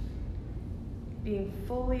raisin. Being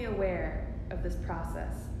fully aware of this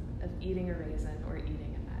process of eating a raisin or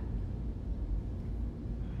eating a nut.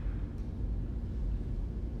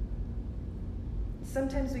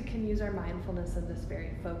 Sometimes we can use our mindfulness in this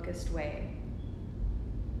very focused way,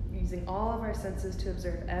 using all of our senses to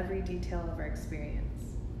observe every detail of our experience.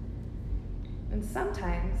 And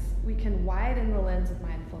sometimes we can widen the lens of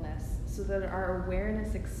mindfulness so that our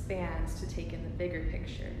awareness expands to take in the bigger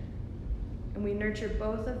picture. And we nurture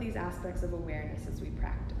both of these aspects of awareness as we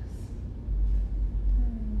practice.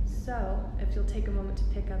 So, if you'll take a moment to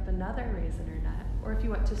pick up another raisin or nut, or if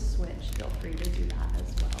you want to switch, feel free to do that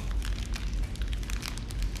as well.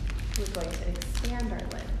 We're going to expand our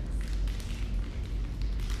lens.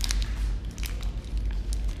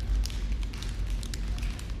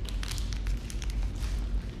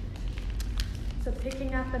 So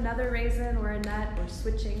picking up another raisin or a nut, or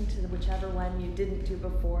switching to whichever one you didn't do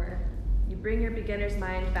before, you bring your beginner's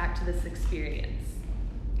mind back to this experience.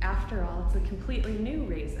 After all, it's a completely new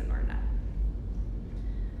raisin or nut.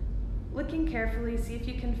 Looking carefully, see if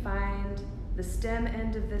you can find the stem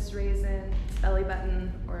end of this raisin, its belly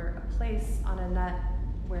button, or a place on a nut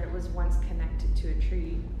where it was once connected to a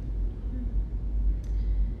tree.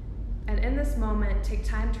 And in this moment, take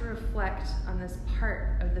time to reflect on this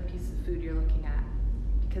part of the piece of food you're looking at,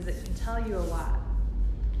 because it can tell you a lot.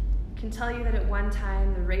 It can tell you that at one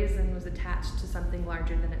time the raisin was attached to something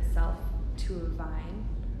larger than itself, to a vine,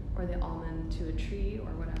 or the almond to a tree,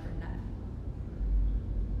 or whatever nut.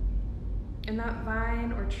 And that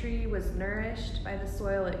vine or tree was nourished by the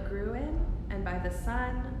soil it grew in, and by the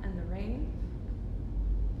sun and the rain.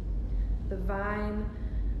 The vine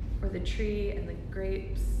or the tree and the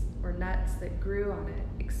grapes or nuts that grew on it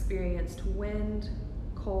experienced wind,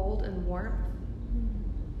 cold, and warmth.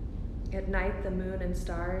 At night, the moon and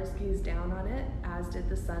stars gazed down on it, as did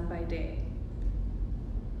the sun by day.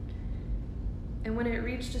 And when it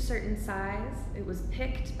reached a certain size, it was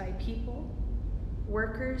picked by people,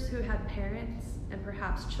 workers who had parents and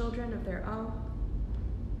perhaps children of their own,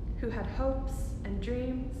 who had hopes and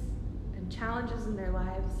dreams and challenges in their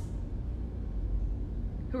lives,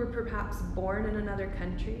 who were perhaps born in another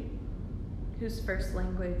country, whose first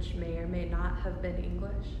language may or may not have been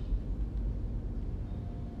English.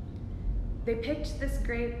 They picked this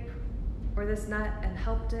grape or this nut and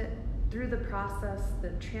helped it through the process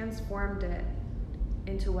that transformed it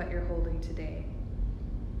into what you're holding today.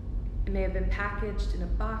 It may have been packaged in a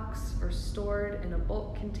box or stored in a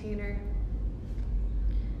bulk container.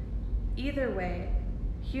 Either way,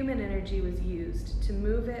 human energy was used to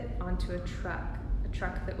move it onto a truck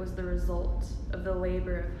that was the result of the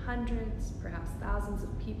labor of hundreds, perhaps thousands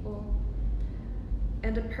of people.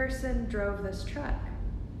 And a person drove this truck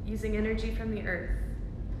using energy from the earth,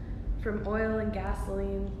 from oil and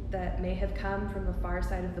gasoline that may have come from the far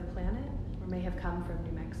side of the planet, or may have come from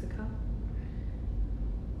New Mexico,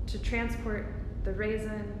 to transport the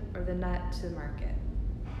raisin or the nut to market.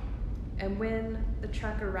 And when the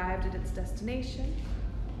truck arrived at its destination,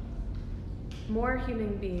 more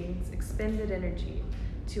human beings expended energy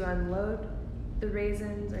to unload the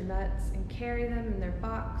raisins or nuts and carry them in their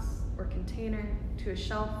box or container to a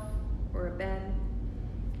shelf or a bin.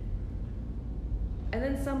 And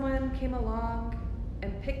then someone came along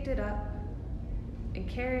and picked it up and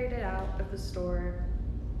carried it out of the store.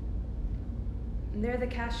 And there the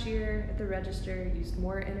cashier at the register used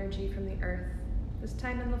more energy from the earth, this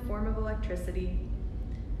time in the form of electricity,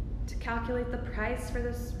 to calculate the price for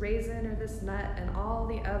this raisin or this nut and all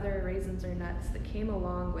the other raisins or nuts that came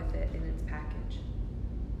along with it in its package.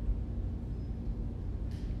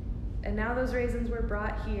 And now those raisins were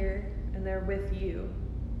brought here and they're with you.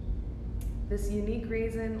 This unique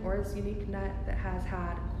raisin or this unique nut that has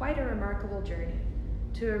had quite a remarkable journey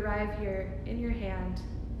to arrive here in your hand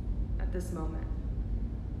at this moment.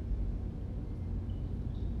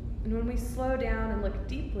 And when we slow down and look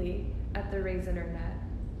deeply at the raisin or nut,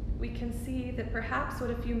 we can see that perhaps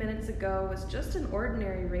what a few minutes ago was just an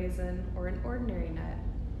ordinary raisin or an ordinary nut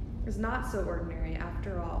is not so ordinary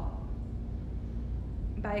after all.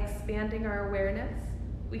 By expanding our awareness,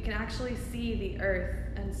 we can actually see the earth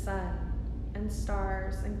and sun and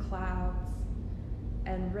stars and clouds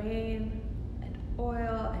and rain and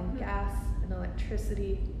oil and gas and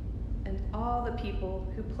electricity and all the people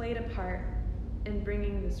who played a part in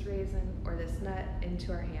bringing this raisin or this nut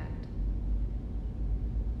into our hand.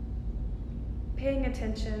 Paying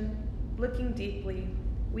attention, looking deeply,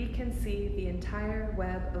 we can see the entire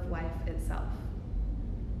web of life itself.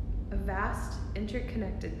 A vast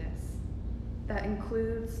interconnectedness that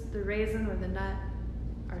includes the raisin or the nut,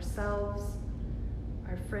 ourselves,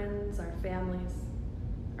 our friends, our families,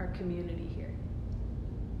 our community here.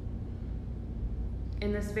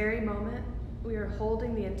 In this very moment, we are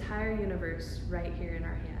holding the entire universe right here in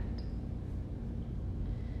our hand.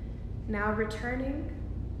 Now returning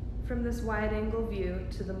from this wide-angle view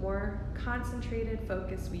to the more concentrated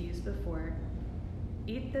focus we used before,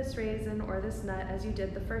 eat this raisin or this nut as you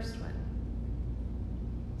did the first one.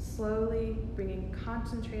 Slowly bringing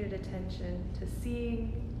concentrated attention to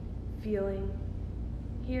seeing, feeling,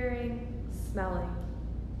 hearing, smelling,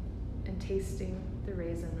 and tasting the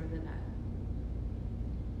raisin or the nut.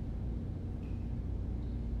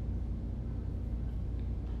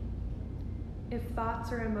 If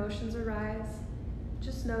thoughts or emotions arise,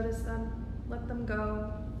 just notice them, let them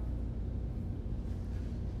go.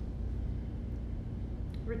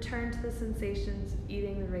 Return to the sensations of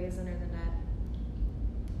eating the raisin or the nut.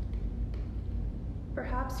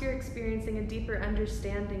 Perhaps you're experiencing a deeper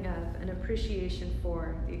understanding of and appreciation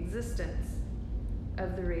for the existence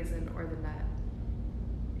of the raisin or the nut,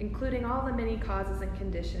 including all the many causes and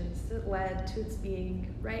conditions that led to its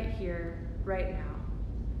being right here, right now.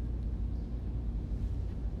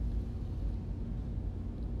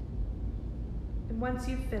 And once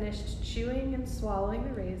you've finished chewing and swallowing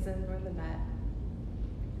the raisin or the nut,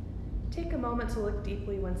 take a moment to look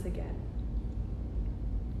deeply once again.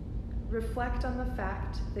 Reflect on the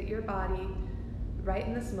fact that your body, right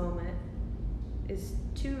in this moment, is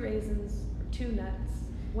 2 raisins or 2 nuts,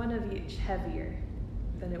 one of each heavier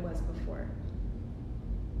than it was before.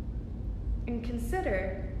 And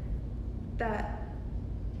consider that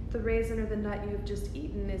the raisin or the nut you've just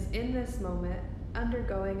eaten is in this moment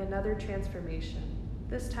undergoing another transformation,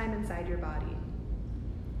 this time inside your body.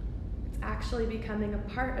 It's actually becoming a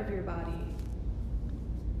part of your body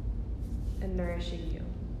and nourishing you.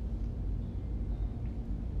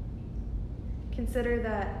 Consider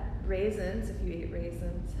that raisins, if you ate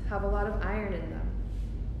raisins, have a lot of iron in them,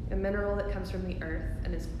 a mineral that comes from the earth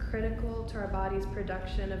and is critical to our body's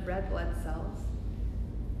production of red blood cells,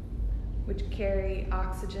 which carry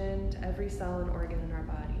oxygen to every cell and organ in our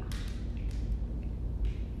body.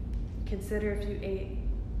 Consider if you ate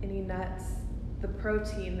any nuts, the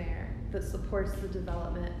protein there that supports the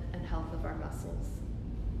development and health of our muscles.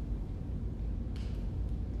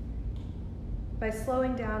 By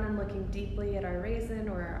slowing down and looking deeply at our raisin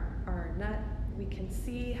or our nut, we can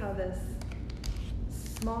see how this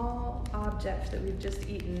small object that we've just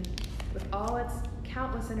eaten, with all its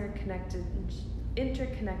countless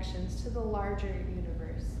interconnections to the larger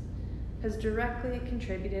universe, has directly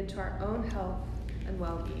contributed to our own health and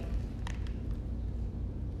well-being.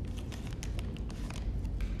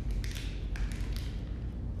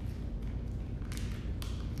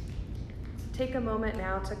 Take a moment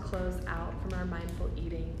now to close out from our mindful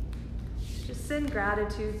eating. Just send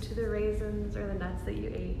gratitude to the raisins or the nuts that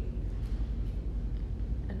you ate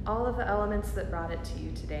and all of the elements that brought it to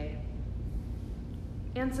you today.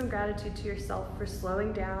 And some gratitude to yourself for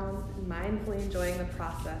slowing down and mindfully enjoying the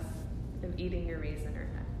process of eating your raisin or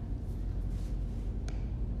nut.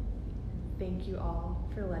 Thank you all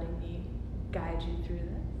for letting me guide you through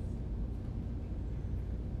this.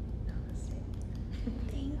 Namaste.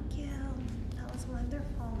 Thank you. That was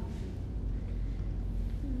wonderful.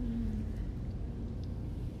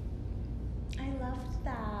 I loved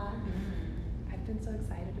that. I've been so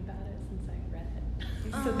excited about it since I read it.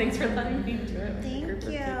 So thanks for letting me do it with a group of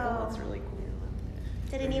Thank you. people. It's really cool.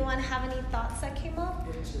 Did anyone have any thoughts that came up?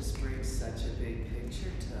 It just brings such a big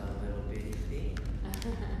picture to a little bitty thing.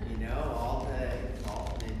 You know, all the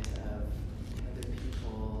involvement of other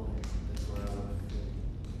people and the growth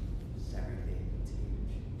and just everything. It's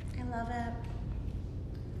huge. I love it.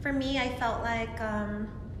 For me, I felt like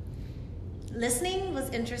listening was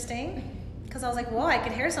interesting because I was like, whoa, I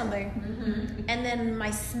could hear something. And then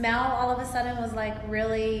my smell all of a sudden was like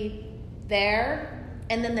really there.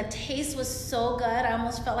 And then the taste was so good, I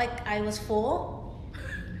almost felt like I was full.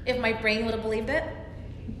 If my brain would have believed it.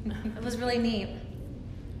 It was really neat.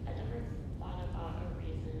 I never thought about a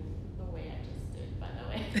reason the way I just did, by the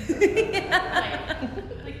way.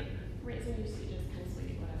 like raisin usually just kind of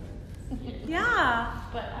sweet, whatever. Yeah.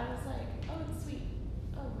 But I was like, oh, it's sweet.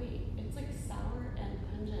 Oh, wait, it's like sour and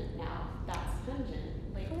pungent now. That's pungent.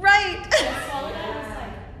 Like, Right. I swallowed it, I was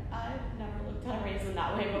like, I've never looked at a raisin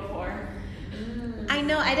that way before. I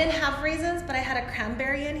know I didn't have raisins, but I had a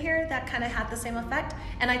cranberry in here that kind of had the same effect.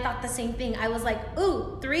 And I thought the same thing. I was like,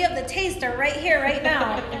 ooh, 3 of the tastes are right here, right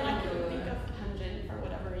now. And I couldn't think of pungent for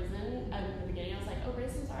whatever reason. And in the beginning, I was like, oh,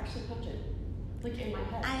 raisins are actually pungent. Like in my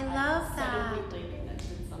head. I love that. Suddenly thinking that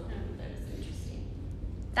did something that was interesting.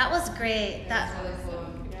 That was great. That's That really cool.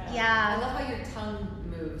 I yeah. love how your tongue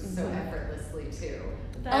moves so effortlessly too.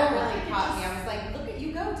 That That really really caught me. I was like, look at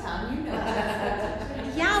you go, tongue. You know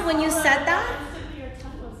that. Yeah, when you said that, Instantly your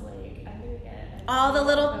tongue was like, I'm gonna get all the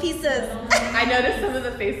little pieces. I noticed some of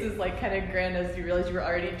the faces like kind of grin as you realized you were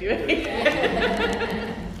already doing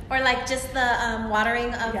it. Or like just the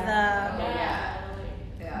watering of Yeah.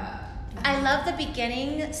 the. Yeah. I love the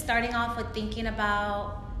beginning, starting off with thinking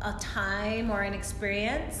about a time or an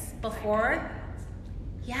experience before.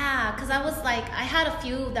 Yeah, because I was like, I had a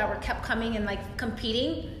few that were kept coming and like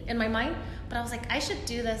competing in my mind, but I was like, I should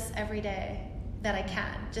do this every day that I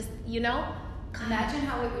can. Just, you know? God. Imagine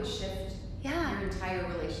how it would shift Yeah. your entire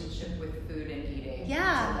relationship with food and eating.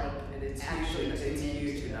 Yeah. To like And it's actually huge, it's tune in.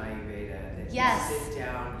 huge in Ayurveda that Yes. you sit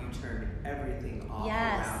down, you turn everything off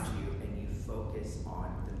Yes. around you, and you focus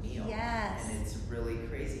on the meal. Yes. And it's really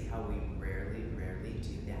crazy how we rarely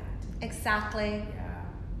do that. Exactly.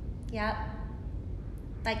 Yeah. Yep.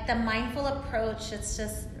 Like the mindful approach, it's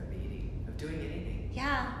just, Of eating, of doing anything.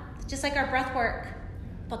 yeah, just like our breath work.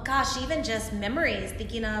 But gosh, even just memories,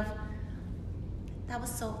 thinking of, that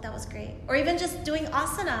was great. Or even just doing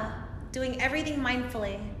asana, doing everything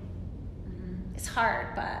mindfully. It's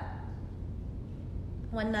hard, but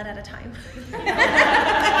one nut at a time.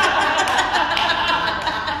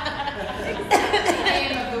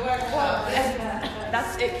 Name of the workshop.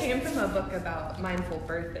 It came from a book about mindful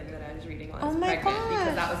birthing that I was reading while I was Oh my pregnant because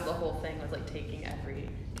gosh. that was the whole thing, was like taking every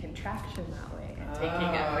contraction that way and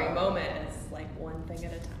taking every Oh. moment as like one thing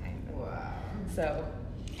at a time. Wow. So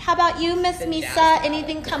How about you, Miss Been jazzed Misa? about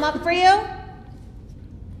Anything come up for you?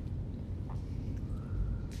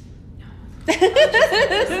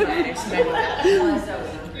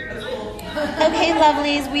 Okay,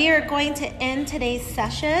 lovelies, we are going to end today's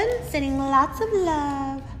session sending lots of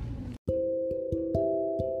love.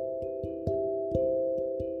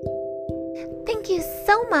 Thank you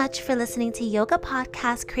so much for listening to Yoga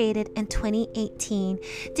Podcast created in 2018.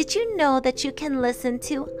 Did you know that you can listen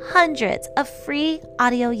to hundreds of free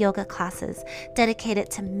audio yoga classes dedicated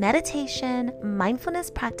to meditation, mindfulness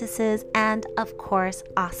practices, and of course,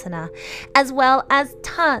 asana, as well as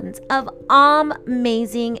tons of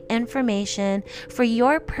amazing information for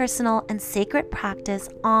your personal and sacred practice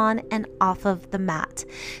on and off of the mat.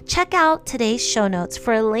 Check out today's show notes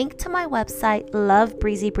for a link to my website,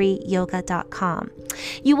 lovebreezybreeyoga.com.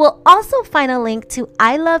 You will also find a link to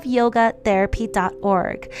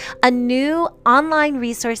iloveyogatherapy.org, a new online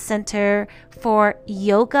resource center for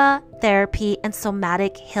yoga, therapy, and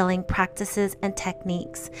somatic healing practices and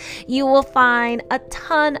techniques. You will find a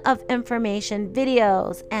ton of information,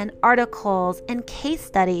 videos, and articles and case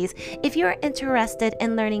studies if you're interested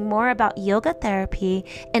in learning more about yoga therapy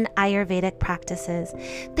and Ayurvedic practices.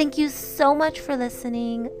 Thank you so much for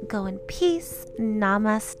listening. Go in peace.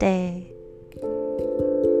 Namaste.